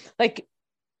 Like,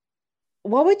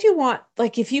 what would you want?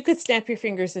 Like, if you could snap your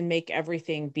fingers and make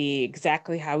everything be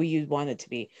exactly how you want it to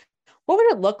be, what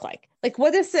would it look like? Like,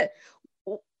 what is it?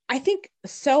 I think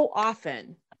so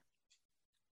often,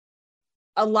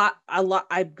 a lot,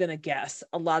 I'm going to guess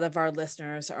a lot of our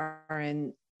listeners are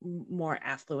in more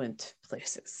affluent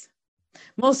places,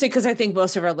 mostly because I think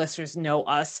most of our listeners know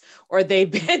us or they've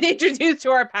been introduced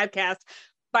to our podcast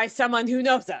by someone who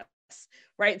knows us,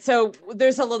 right? So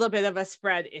there's a little bit of a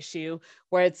spread issue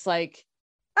where it's like,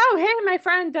 oh, hey, my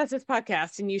friend does this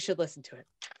podcast and you should listen to it.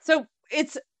 So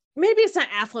maybe it's not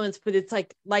affluence, but it's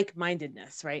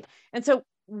like-mindedness, right? And so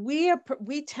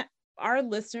our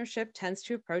listenership tends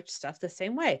to approach stuff the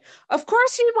same way. Of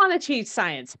course, you want to teach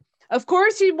science. Of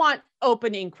course, you want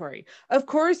open inquiry. Of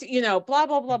course, blah,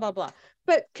 blah, blah, blah, blah.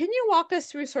 But can you walk us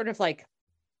through sort of like,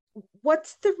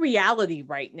 what's the reality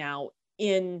right now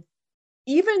even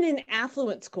in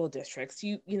affluent school districts?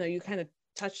 You kind of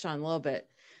touched on a little bit.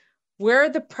 Where are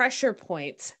the pressure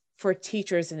points for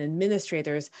teachers and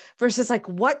administrators versus like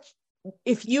what,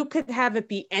 if you could have it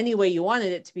be any way you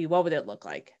wanted it to be, what would it look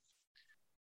like?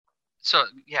 So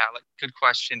yeah, like good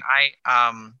question. I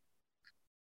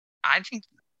think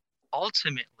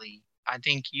ultimately, I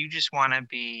think you just want to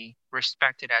be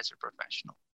respected as a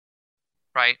professional,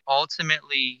 right?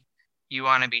 Ultimately, you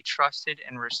want to be trusted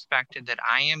and respected that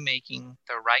I am making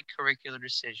the right curricular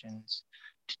decisions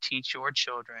to teach your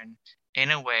children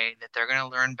in a way that they're going to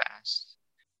learn best.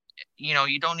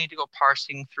 You don't need to go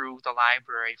parsing through the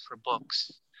library for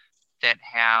books that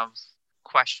have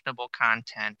questionable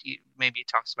content. Maybe it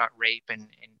talks about rape or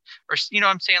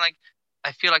I'm saying, like,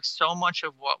 I feel like so much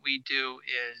of what we do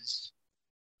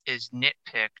is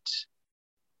nitpicked.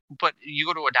 But you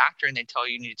go to a doctor and they tell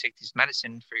you need to take this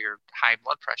medicine for your high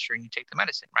blood pressure, and you take the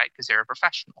medicine, right? Because they're a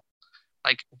professional.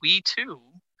 Like, we too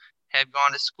have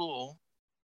gone to school.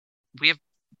 We have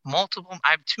I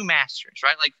have 2 masters,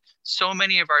 right? Like, so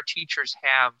many of our teachers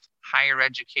have higher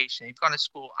education. They've gone to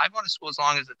school. I've gone to school as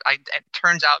long as it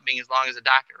turns out being as long as a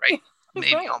doctor, right?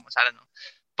 Maybe right. Almost, I don't know.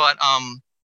 But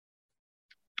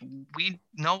we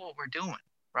know what we're doing,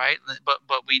 right?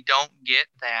 But we don't get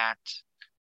that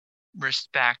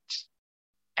respect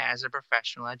as a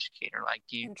professional educator, like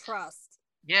you and trust.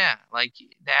 Yeah, like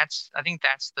I think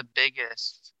that's the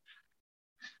biggest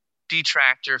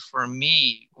detractor for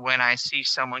me when I see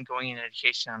someone going in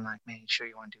education. I'm like, man, you sure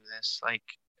you want to do this?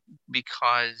 Like,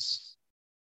 because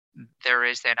there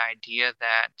is that idea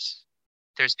that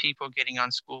there's people getting on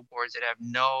school boards that have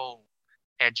no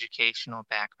educational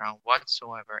background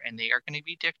whatsoever, and they are going to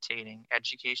be dictating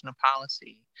educational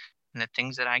policy and the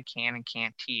things that I can and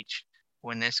can't teach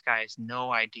when this guy has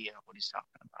no idea what he's talking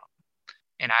about.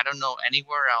 And I don't know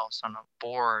anywhere else on a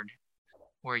board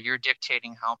where you're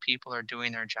dictating how people are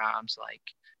doing their jobs. Like,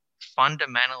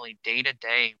 fundamentally, day to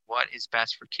day, what is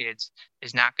best for kids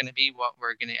is not going to be what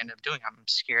we're going to end up doing. I'm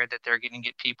scared that they're going to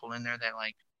get people in there that,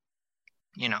 like,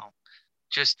 you know,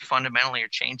 just fundamentally are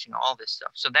changing all this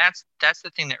stuff. So that's the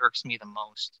thing that irks me the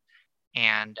most.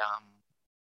 And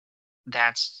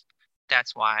that's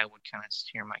why I would kind of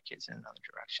steer my kids in another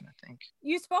direction, I think.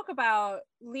 You spoke about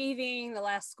leaving the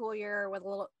last school year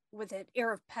with an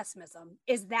air of pessimism.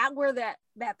 Is that where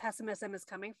that pessimism is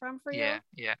coming from for you?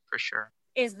 Yeah, for sure.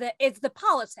 It's the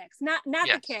politics, not Yes.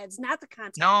 the kids, not the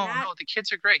content. No, the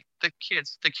kids are great. The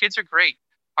kids are great.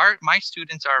 My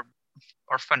students are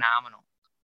phenomenal.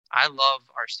 I love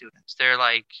our students. They're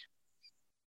like,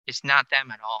 it's not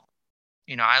them at all.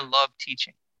 You know, I love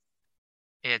teaching.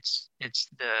 It's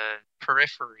the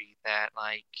periphery that,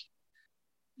 like,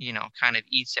 you know, kind of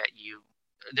eats at you.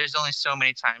 There's only so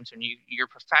many times when your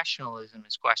professionalism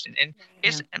is questioned. And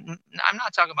I'm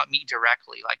not talking about me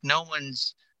directly. Like,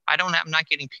 I'm not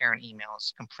getting parent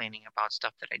emails complaining about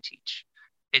stuff that I teach.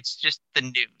 It's just the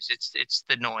news. It's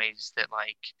the noise that,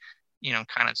 like, you know,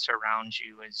 kind of surrounds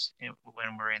you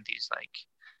when we're in these, like,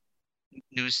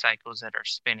 news cycles that are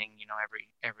spinning, you know,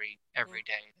 every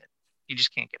day, that you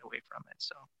just can't get away from it.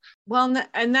 So, well,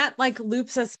 and that like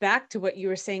loops us back to what you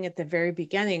were saying at the very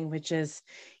beginning, which is,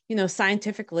 you know,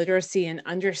 scientific literacy and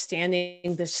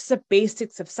understanding the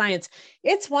basics of science.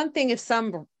 It's one thing if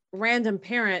some random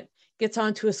parent gets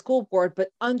onto a school board, but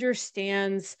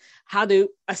understands how to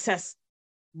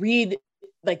read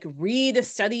the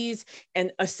studies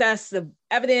and assess the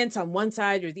evidence on one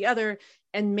side or the other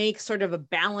and make sort of a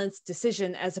balanced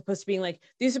decision, as opposed to being like,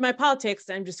 these are my politics,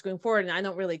 I'm just going forward and I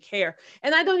don't really care.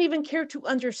 And I don't even care to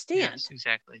understand. Yes,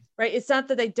 exactly. Right. It's not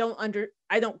that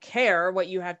I don't care what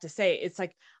you have to say. It's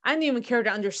like, I don't even care to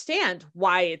understand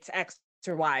why it's X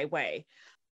or Y way.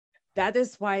 That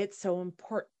is why it's so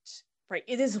important, right?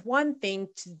 It is one thing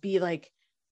to be like,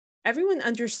 everyone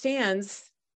understands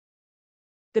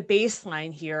the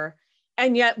baseline here,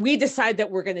 and yet we decide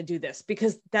that we're going to do this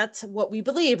because that's what we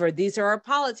believe, or these are our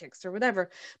politics or whatever.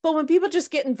 But when people just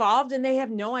get involved and they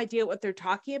have no idea what they're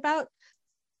talking about,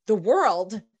 the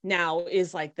world now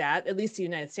is like that. At least the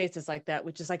United States is like that,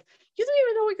 which is like, you don't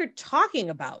even know what you're talking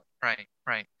about. Right.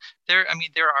 There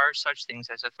are such things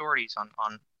as authorities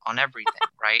on everything,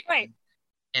 right? Right.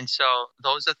 And so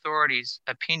those authorities'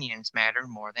 opinions matter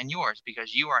more than yours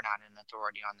because you are not an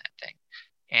authority on that thing.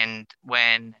 And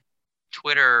when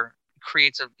Twitter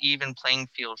creates an even playing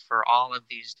field for all of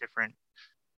these different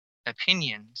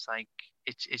opinions, like,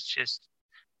 it's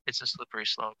a slippery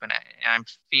slope. And I'm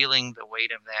feeling the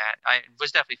weight of that. I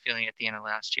was definitely feeling it at the end of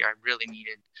last year. I really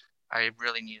needed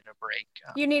a break.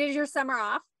 You needed your summer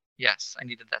off? Yes, I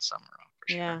needed that summer off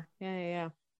for sure. Yeah.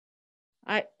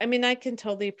 I mean, I can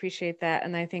totally appreciate that.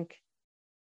 And I think,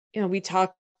 you know, we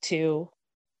talked to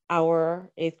our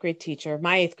my 8th grade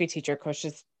teacher, of course,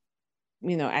 is,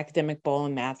 you know, academic bowl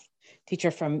and math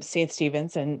teacher from St.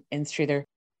 Stephen's and Streator.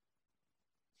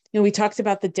 You know, we talked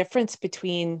about the difference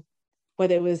between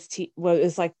what it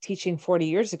was like teaching 40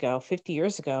 years ago, 50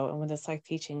 years ago, and what it's like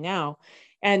teaching now.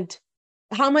 And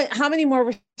how many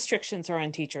more restrictions are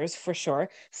on teachers, for sure,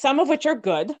 some of which are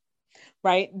good,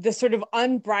 right? The sort of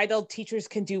unbridled teachers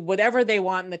can do whatever they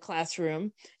want in the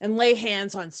classroom and lay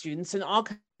hands on students and all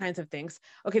kinds of things.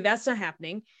 Okay, that's not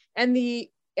happening. And the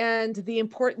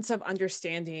importance of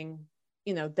understanding,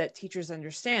 you know, that teachers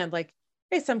understand, like,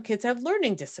 hey, some kids have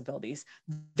learning disabilities.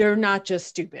 They're not just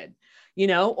stupid, you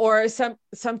know, or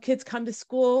some kids come to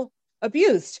school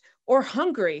abused or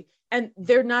hungry, and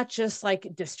they're not just like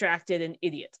distracted and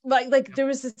idiots. Like there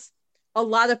was a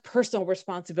lot of personal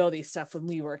responsibility stuff when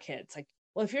we were kids. Like,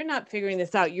 well, if you're not figuring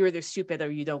this out, you're either stupid or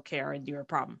you don't care and you're a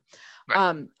problem.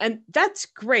 Right. And that's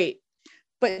great.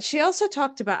 But she also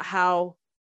talked about how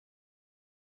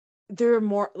there are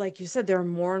more, like you said, there are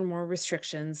more and more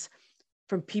restrictions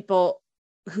from people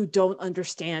who don't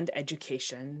understand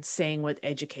education, saying what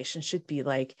education should be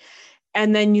like.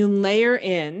 And then you layer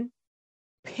in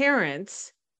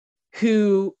parents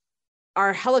who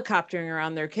are helicoptering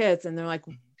around their kids, and they're like,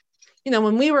 you know,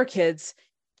 when we were kids,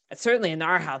 certainly in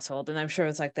our household, and I'm sure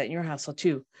it's like that in your household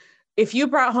too, if you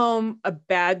brought home a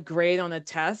bad grade on a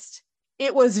test,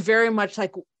 it was very much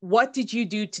like, what did you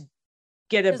do to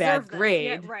get a bad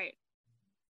grade? Yeah, right.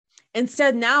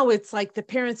 Instead, now it's like the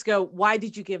parents go, why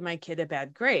did you give my kid a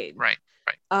bad grade? Right.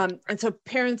 And so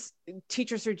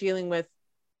teachers are dealing with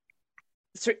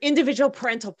sort of individual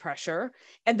parental pressure,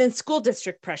 and then school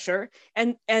district pressure,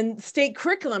 and state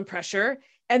curriculum pressure,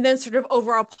 and then sort of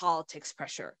overall politics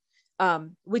pressure,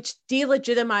 which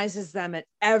delegitimizes them at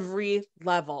every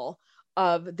level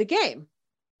of the game.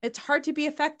 It's hard to be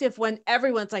effective when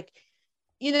everyone's like,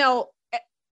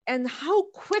 and how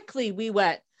quickly we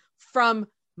went from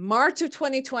March of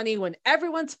 2020, when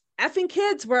everyone's effing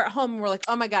kids were at home and we're like,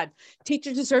 oh my God,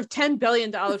 teachers deserve $10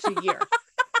 billion a year,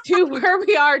 to where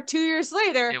we are 2 years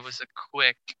later. It was a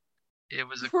quick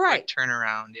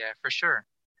turnaround. Yeah, for sure.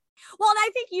 Well, and I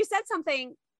think you said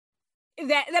something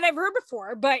that I've heard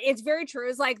before, but it's very true.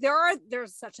 Is like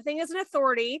there's such a thing as an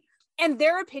authority, and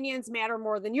their opinions matter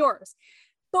more than yours.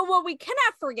 But what we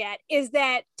cannot forget is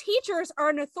that teachers are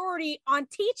an authority on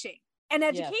teaching and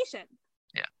education.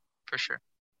 Yeah, for sure.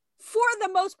 For the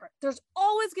most part, there's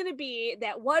always going to be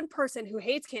that one person who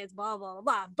hates kids, blah, blah, blah,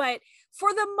 blah. But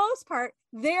for the most part,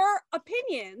 their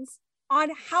opinions on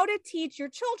how to teach your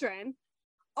children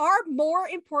are more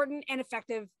important and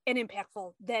effective and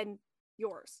impactful than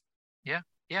yours. Yeah,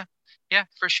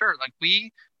 for sure. Like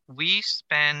we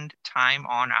spend time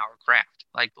on our craft,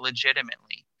 like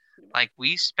legitimately. Like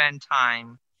we spend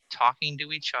time talking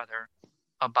to each other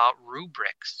about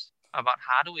rubrics, about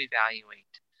how to evaluate,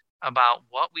 about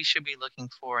what we should be looking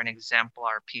for in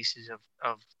exemplar pieces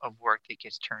of work that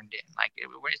gets turned in. Like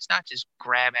it's not just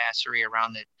grab assery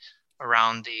around the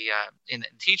in the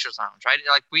teacher's lounge, right?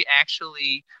 Like we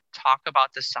actually talk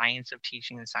about the science of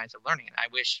teaching and the science of learning. And I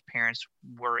wish parents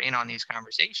were in on these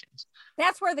conversations.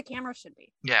 That's where the camera should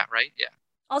be. Yeah, right. Yeah.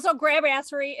 Also, grab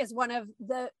assery is one of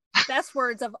the best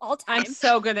words of all time. I'm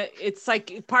so gonna. It's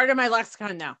like part of my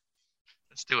lexicon now.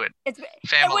 Let's do it. It's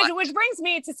which brings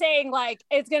me to saying like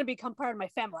it's going to become part of my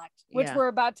femlect, which we're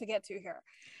about to get to here.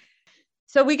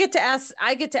 So I get to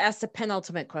ask the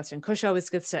penultimate question. Kush always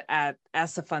gets to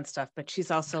ask the fun stuff, but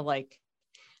she's also like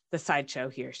the sideshow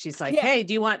here. She's like, hey,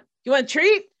 do you want a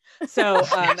treat? So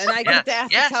and I get to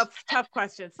ask the tough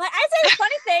questions. Like I say the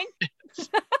funny thing.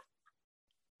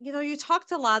 You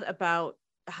talked a lot about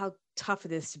how tough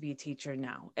it is to be a teacher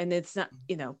now, and it's not,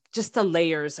 just the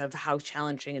layers of how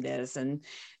challenging it is,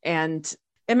 and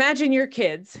imagine your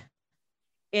kids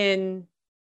in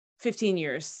 15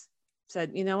 years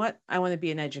said, you know what, I want to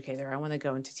be an educator, I want to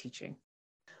go into teaching.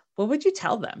 What would you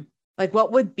tell them? Like,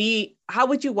 how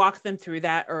would you walk them through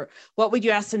that, or what would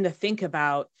you ask them to think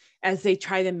about as they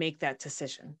try to make that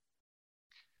decision?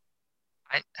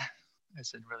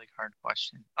 That's a really hard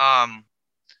question.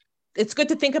 It's good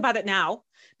to think about it now,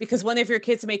 because one of your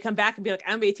kids may come back and be like,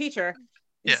 I'm a teacher.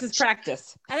 This is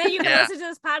practice. And then you can listen to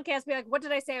this podcast and be like, what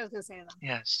did I say I was going to say to them?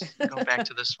 Yes. Go back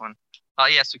to this one.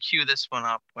 So cue this one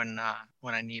up when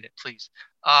I need it, please.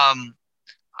 And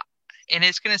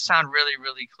it's going to sound really,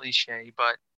 really cliche,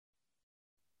 but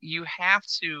you have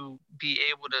to be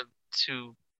able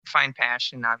to find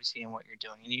passion, obviously, in what you're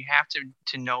doing. And you have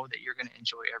to know that you're going to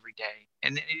enjoy every day.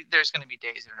 And there's going to be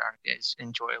days that aren't as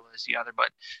enjoyable as the other,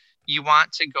 but you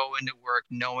want to go into work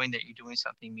knowing that you're doing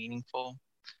something meaningful,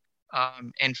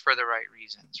 and for the right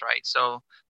reasons, right? So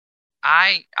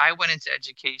I went into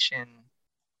education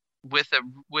with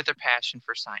a passion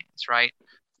for science, right?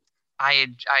 I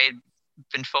had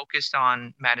been focused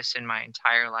on medicine my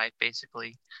entire life,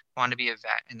 basically. Wanted to be a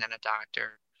vet and then a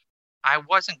doctor. I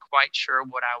wasn't quite sure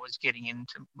what I was getting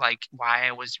into, like why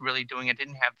I was really doing it.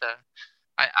 Didn't have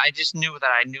I just knew that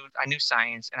I knew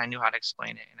science, and I knew how to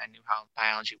explain it, and I knew how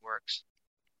biology works.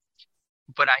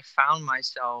 But I found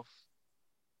myself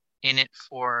in it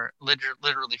for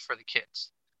literally for the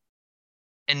kids.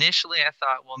 Initially, I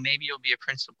thought, well, maybe you'll be a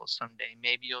principal someday.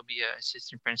 Maybe you'll be an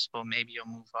assistant principal. Maybe you'll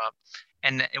move up.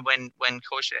 And when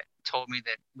Coach told me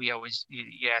that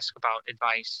you ask about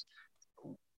advice,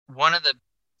 one of the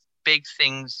big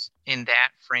things in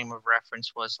that frame of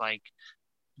reference was like,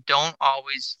 don't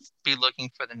always be looking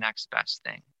for the next best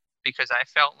thing, because I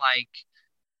felt like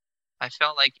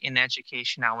in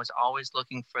education, I was always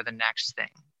looking for the next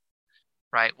thing,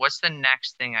 right? What's the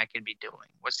next thing I could be doing?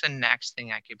 What's the next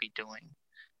thing I could be doing?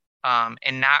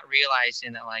 And not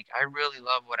realizing that, like, I really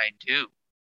love what I do,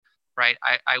 right?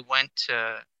 I went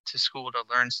to school to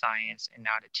learn science and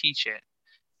now to teach it.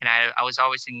 And I was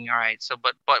always thinking, all right, so,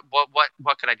 but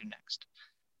what could I do next?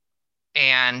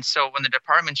 And so when the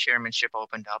department chairmanship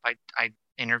opened up, I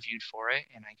interviewed for it,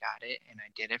 and I got it, and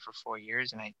I did it for 4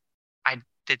 years, and I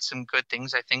did some good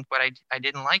things, I think, but I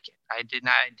didn't like it. I didn't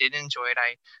enjoy it.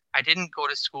 I didn't go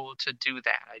to school to do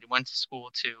that. I went to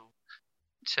school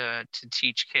to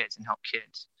teach kids and help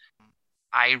kids.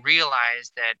 I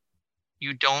realized that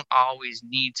you don't always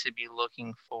need to be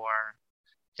looking for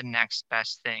the next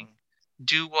best thing.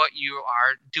 Do what you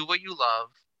love,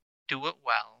 do it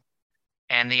well,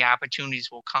 and the opportunities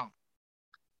will come.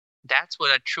 That's what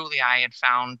I had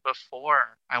found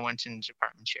before I went into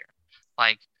department chair.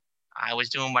 Like, I was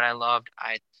doing what I loved.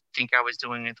 I think I was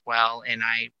doing it well, and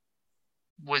I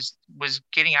was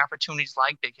getting opportunities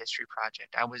like Big History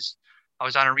Project. I was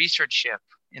on a research ship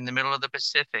in the middle of the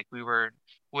Pacific. We were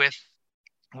with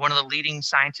one of the leading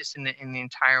scientists in the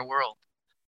entire world,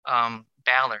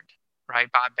 Ballard,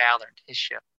 right? Bob Ballard, his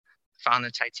ship found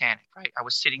the Titanic, right? I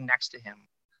was sitting next to him,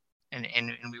 and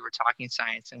we were talking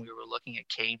science, and we were looking at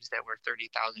caves that were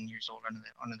 30,000 years old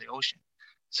under the ocean.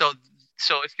 So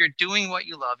if you're doing what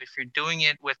you love, if you're doing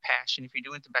it with passion, if you're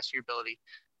doing it to the best of your ability,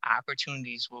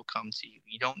 opportunities will come to you.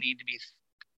 You don't need to be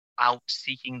out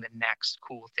seeking the next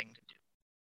cool thing to do.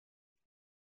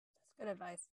 That's good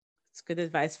advice. It's good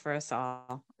advice for us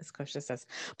all, as Coach says.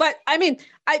 But I mean,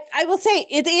 I will say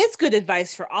it is good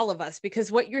advice for all of us,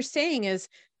 because what you're saying is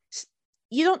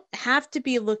you don't have to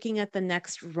be looking at the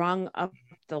next rung up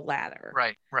the ladder.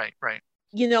 Right.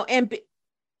 You know,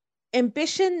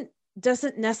 ambition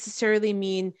doesn't necessarily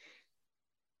mean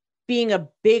being a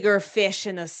bigger fish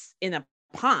in a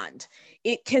pond.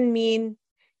 It can mean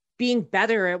being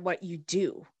better at what you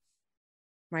do,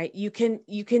 right? You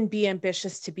can be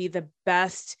ambitious to be the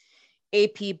best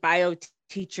AP bio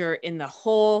teacher in the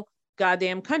whole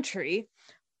goddamn country.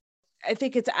 I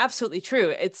think it's absolutely true.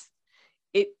 It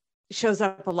shows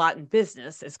up a lot in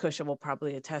business, as Kosha will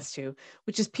probably attest to,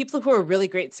 which is people who are really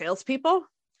great salespeople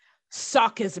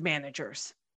suck as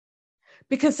managers,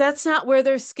 because that's not where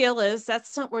their skill is.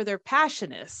 That's not where their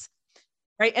passion is,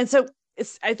 right? And so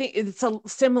I think it's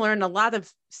similar in a lot of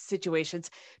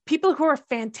situations. People who are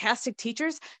fantastic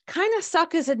teachers kind of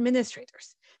suck as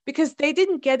administrators, because they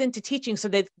didn't get into teaching so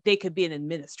that they could be an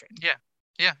administrator.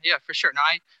 Yeah, for sure. No,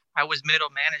 I was middle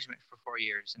management for 4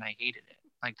 years, and I hated it.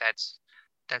 Like, that's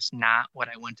not what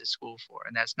I went to school for,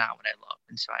 and that's not what I love.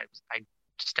 And so I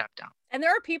stepped down. And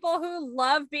there are people who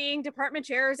love being department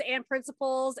chairs and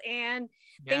principals and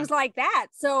things like that.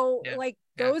 So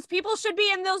those people should be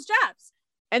in those jobs.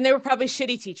 And they were probably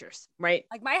shitty teachers, right?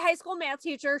 Like, my high school math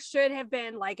teacher should have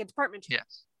been like a department chair.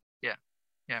 Yes.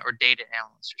 Yeah. Or data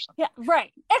analyst or something. Yeah,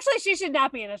 right. Actually, she should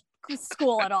not be in a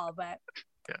school at all, but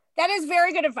that is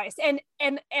very good advice. And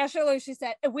Ashley, she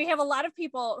said, we have a lot of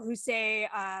people who say,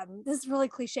 this is really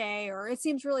cliche, or it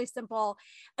seems really simple.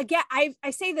 Again,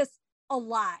 I say this a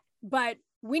lot, but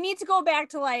we need to go back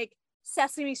to like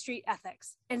Sesame Street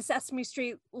ethics and Sesame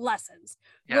Street lessons,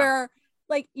 where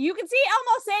like you can see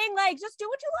Elmo saying like, just do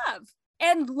what you love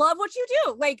and love what you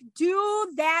do, like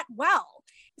do that well.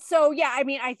 So yeah, I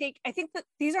mean, I think that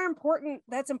these are important.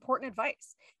 That's important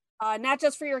advice, not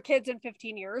just for your kids in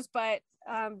 15 years, but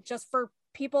just for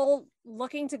people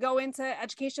looking to go into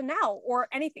education now or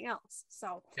anything else.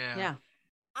 So yeah.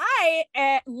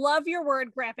 I love your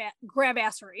word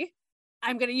grabassery.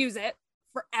 I'm going to use it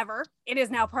forever. It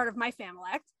is now part of my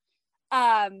Familect.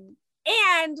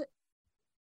 And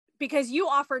because you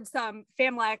offered some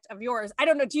Familect of yours, I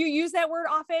don't know, do you use that word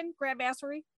often,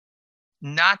 grabassery?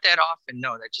 Not that often.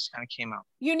 No, that just kind of came out.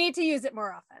 You need to use it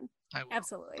more often. I will.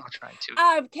 Absolutely. I'll try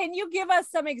to. Can you give us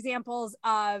some examples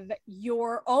of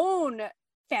your own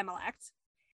Familect?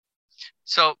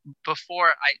 So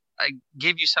before I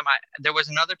give you some, there was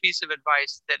another piece of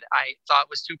advice that I thought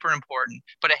was super important,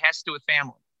 but it has to do with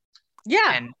family.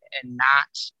 Yeah. And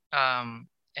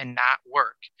not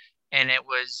work. And it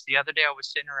was the other day I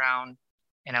was sitting around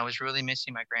and I was really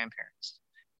missing my grandparents.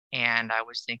 And I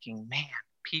was thinking, man,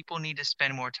 people need to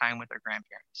spend more time with their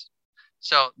grandparents.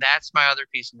 So that's my other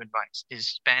piece of advice, is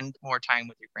spend more time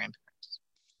with your grandparents.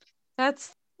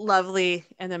 That's lovely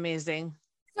and amazing.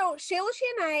 So Shailushi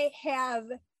and I have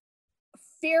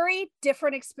very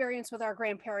different experience with our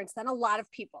grandparents than a lot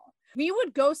of people. We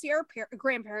would go see our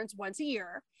grandparents once a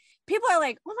year. People are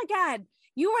like, oh my God,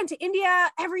 you went to India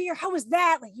every year. How was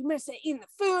that? Like, you must have eaten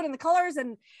the food and the colors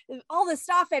and all this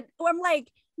stuff. And I'm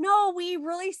like, no, we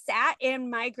really sat in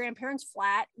my grandparents'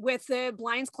 flat with the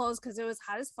blinds closed because it was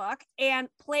hot as fuck and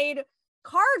played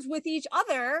cards with each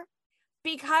other,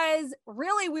 because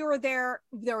really we were there.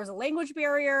 There was a language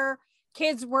barrier.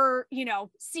 Kids were,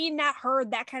 seen, not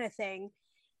heard, that kind of thing.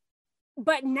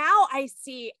 But now I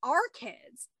see our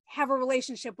kids have a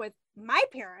relationship with my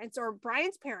parents or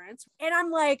Brian's parents. And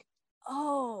I'm like,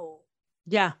 oh.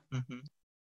 Yeah. Mm-hmm.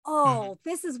 Oh,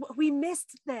 this is what we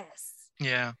missed this.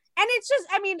 Yeah. And it's just,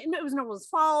 I mean, it was no one's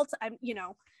fault.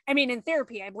 In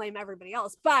therapy, I blame everybody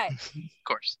else, but Of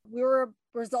course, we were a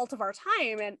result of our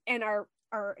time and our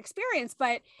experience.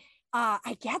 But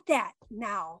I get that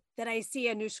now that I see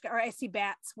Anushka, or I see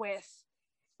Bats with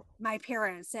my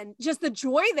parents, and just the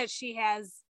joy that she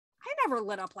has. I never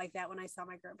lit up like that when I saw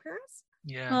my grandparents.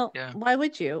 Yeah. Well, Yeah. why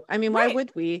would you? I mean, why Right.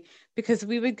 would we? Because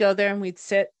we would go there and we'd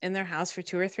sit in their house for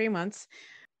 2 or 3 months.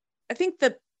 I think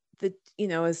the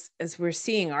as we're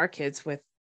seeing our kids with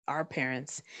our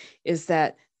parents, is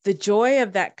that the joy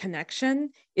of that connection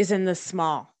is in the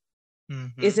small, is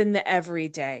Mm-hmm. in the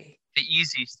everyday. The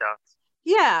easy stuff.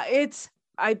 Yeah, it's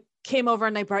I came over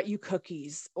and I brought you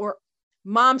cookies, or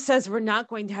mom says we're not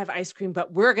going to have ice cream,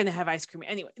 but we're going to have ice cream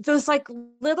anyway. Those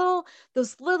little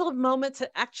moments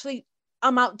that actually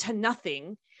amount to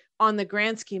nothing on the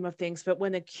grand scheme of things, but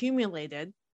when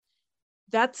accumulated,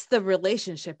 that's the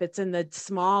relationship. It's in the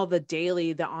small, the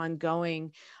daily, the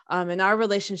ongoing. And our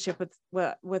relationship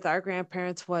with our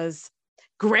grandparents was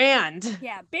grand,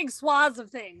 Yeah, big swaths of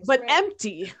things. but right.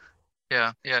 empty.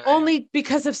 Yeah. Yeah. Only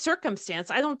because of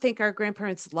circumstance. I don't think our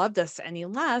grandparents loved us any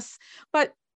less,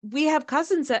 but we have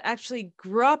cousins that actually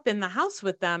grew up in the house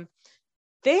with them.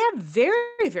 They have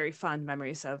very, very fond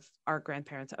memories of our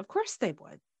grandparents. Of course they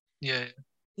would, Yeah.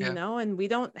 Yeah. and we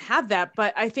don't have that.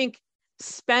 But I think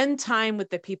spend time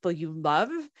with the people you love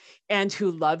and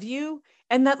who love you,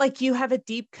 and that like you have a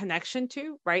deep connection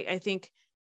to, right? I think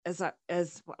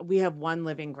as we have one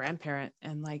living grandparent,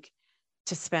 and like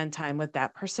to spend time with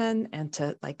that person and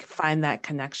to like find that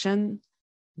connection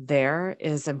there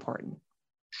is important.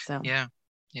 So Yeah.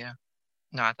 Yeah.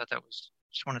 No, I thought that was,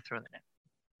 just want to throw that in.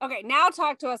 Okay, now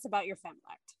talk to us about your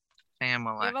Femlect.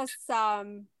 Family. Give us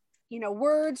some,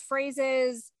 words,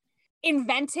 phrases,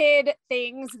 invented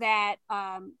things that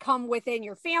come within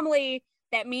your family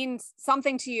that means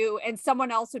something to you, and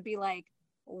someone else would be like,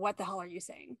 what the hell are you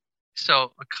saying?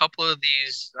 So a couple of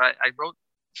these, I wrote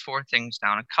 4 things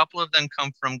down. A couple of them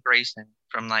come from Grayson,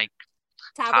 from like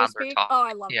Toddler toddler speak? talk. Oh,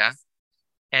 I love Yeah. this.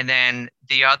 And then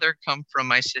the other come from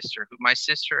my sister, who my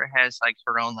sister has like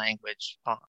her own language.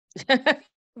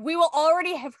 We will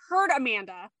already have heard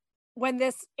Amanda when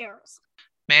this airs.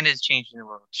 Amanda's changing the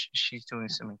world. She's doing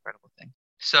some incredible things.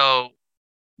 So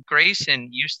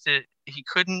Grayson he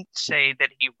couldn't say that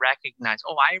he recognized,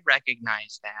 oh, I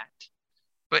recognize that.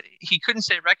 But he couldn't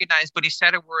say recognize, but he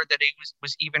said a word that it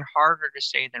was even harder to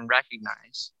say than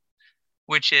recognize,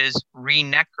 which is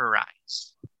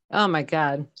reneckerize. oh my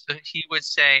God. So he would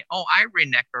say, oh, I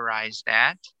reneckerize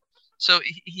that. So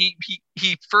he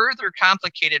further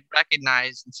complicated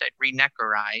recognize and said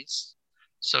reneckerize.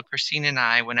 So Christine and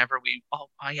I, whenever oh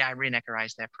yeah, I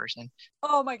reneckerize that person.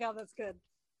 Oh my God, that's good.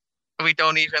 We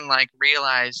don't even like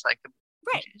realize like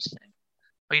Right.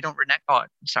 Oh, you don't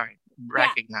sorry,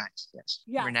 recognize. Yes.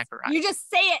 Yes. Reneckerize. You just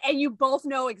say it and you both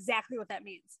know exactly what that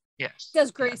means. Yes. Does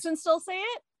Grayson still say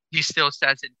it? He still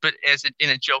says it, but in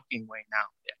a joking way now.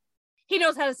 Yeah. He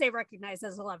knows how to say recognize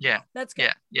as 11. Yeah. That's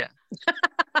good. Yeah.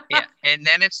 Yeah. And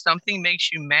then if something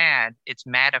makes you mad, it's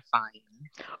mattifying.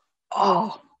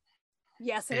 Oh.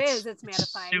 Yes, it's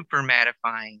mattifying. Super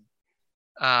mattifying.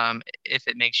 If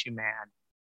it makes you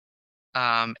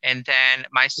mad. And then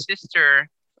my sister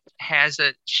has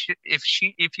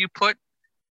if you put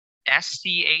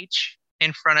SCH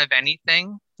in front of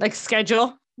anything, like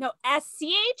schedule. No,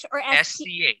 SCH or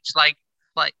SCH, like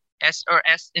S or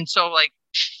S, and so like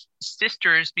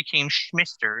sisters became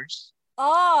schmisters.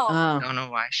 Oh. I don't know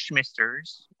why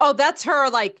schmisters. Oh, that's her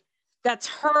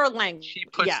language. She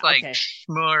puts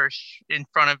schmur in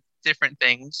front of different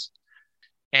things.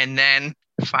 And then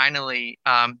finally,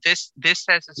 this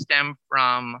has a stem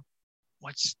from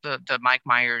what's the Mike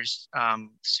Myers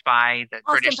spy, the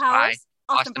British spy,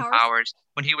 Austin Powers,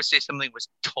 when he would say something was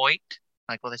toit,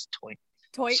 like, well, that's toit.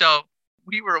 So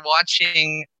we were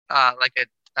watching like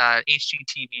a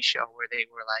HGTV show where they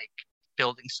were like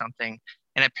building something,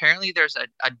 and apparently there's a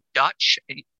Dutch.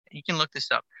 You can look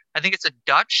this up. I think it's a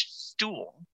Dutch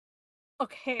stool.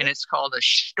 Okay. And it's called a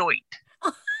stoit.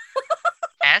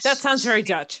 That sounds very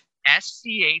Dutch.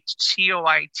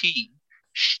 SCHTOIT,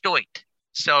 stoit.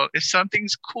 So if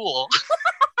something's cool,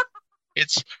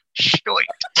 it's stoit.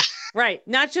 Right,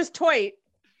 not just toit.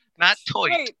 Not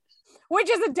toit. Wait, which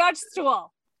is a Dutch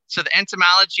stool. So the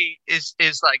etymology is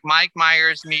like Mike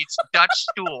Myers meets Dutch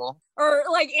stool. Or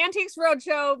like Antiques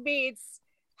Roadshow meets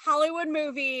Hollywood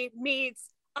Movie meets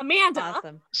Amanda.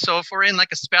 Awesome. So if we're in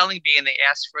like a spelling bee and they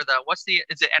ask for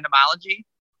is it etymology?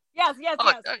 Yes.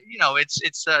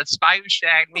 It's Spy Who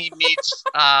Shagged Me meets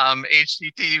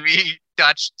HGTV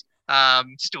Dutch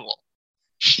stool.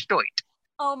 Stoit.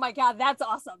 Oh my God, that's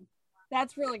awesome.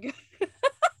 That's really good.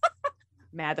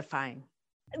 Mattifying.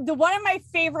 One of my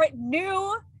favorite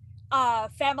new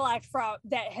Family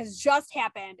that has just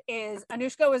happened is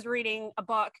Anushka was reading a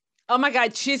book. Oh my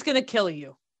God, she's gonna kill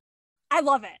you. I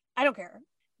love it. I don't care.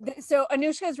 So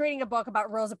Anushka is reading a book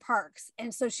about Rosa Parks,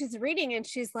 and so she's reading and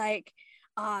she's like,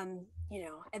 and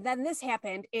then this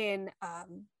happened in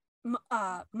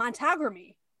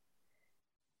Montgomery.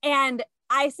 And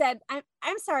I said,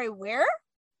 I'm sorry, where?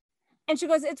 And she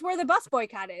goes, it's where the bus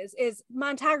boycott is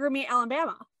Montgomery,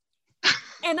 Alabama.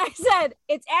 And I said,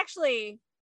 it's actually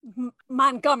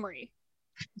Montgomery,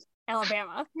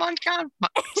 Alabama.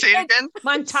 Say it again.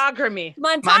 Montgomery.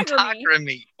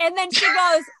 Montgomery. And then she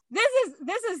goes,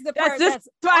 this is the part that's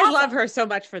I awesome. love her so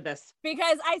much for this.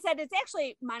 Because I said, it's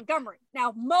actually Montgomery.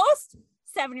 Now, most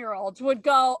 7-year-olds would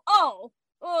go, oh,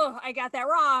 I got that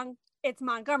wrong. It's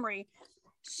Montgomery.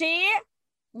 She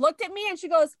looked at me and she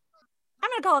goes, I'm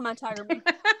going to call it Montgomery.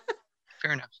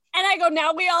 Fair enough. And I go,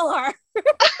 now we all are.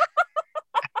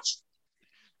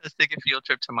 Let's take a field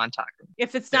trip to Montgomery.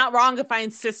 If it's not wrong, if I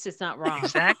insist it's not wrong.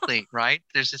 Exactly, right?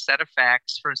 There's a set of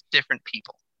facts for different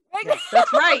people.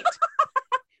 That's right.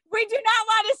 We do not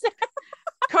want to say.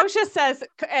 Kosha says,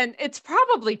 and it's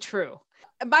probably true.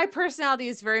 My personality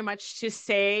is very much to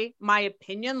say my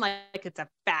opinion like it's a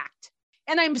fact.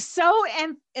 And I'm so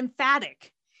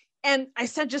emphatic. And I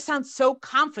just sound so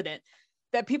confident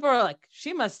that people are like,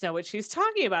 she must know what she's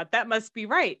talking about. That must be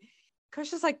right.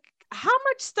 Kosha's like, how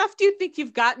much stuff do you think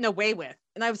you've gotten away with?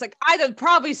 And I was like, I don't,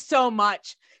 probably so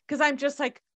much. Because I'm just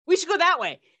like, we should go that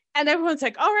way. And everyone's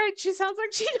like, all right, she sounds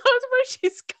like she knows where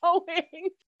she's going.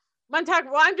 Well,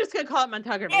 I'm just going to call it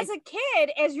Montgomery. As a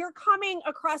kid, as you're coming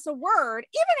across a word,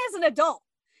 even as an adult,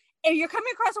 if you're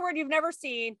coming across a word you've never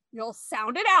seen, you'll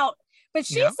sound it out. But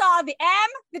she saw the M,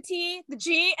 the T, the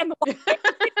G, and the Y.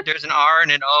 There's an R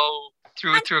and an O,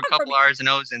 threw a couple R's and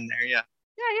O's in there. Yeah.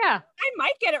 Yeah. I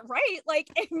might get it right. Like,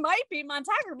 it might be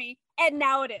Montgomery. And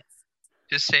now it is.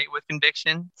 Just say it with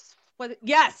conviction.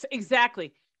 Yes, exactly.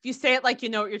 If you say it like you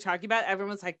know what you're talking about,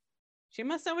 everyone's like, she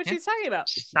must know what she's talking about.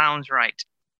 Sounds right.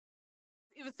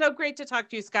 It was so great to talk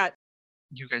to you, Scott.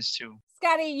 You guys too.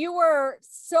 Scotty, you were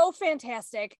so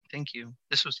fantastic. Thank you.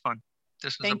 This was fun.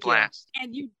 This was a blast.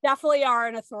 And you definitely are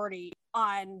an authority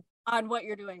on what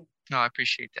you're doing. No, I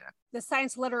appreciate that. The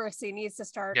science literacy needs to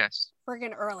start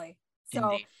friggin' early.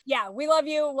 So, Indeed. Yeah, we love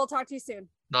you. We'll talk to you soon.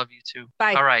 Love you too.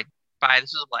 Bye. All right. Bye.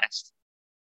 This was a blast.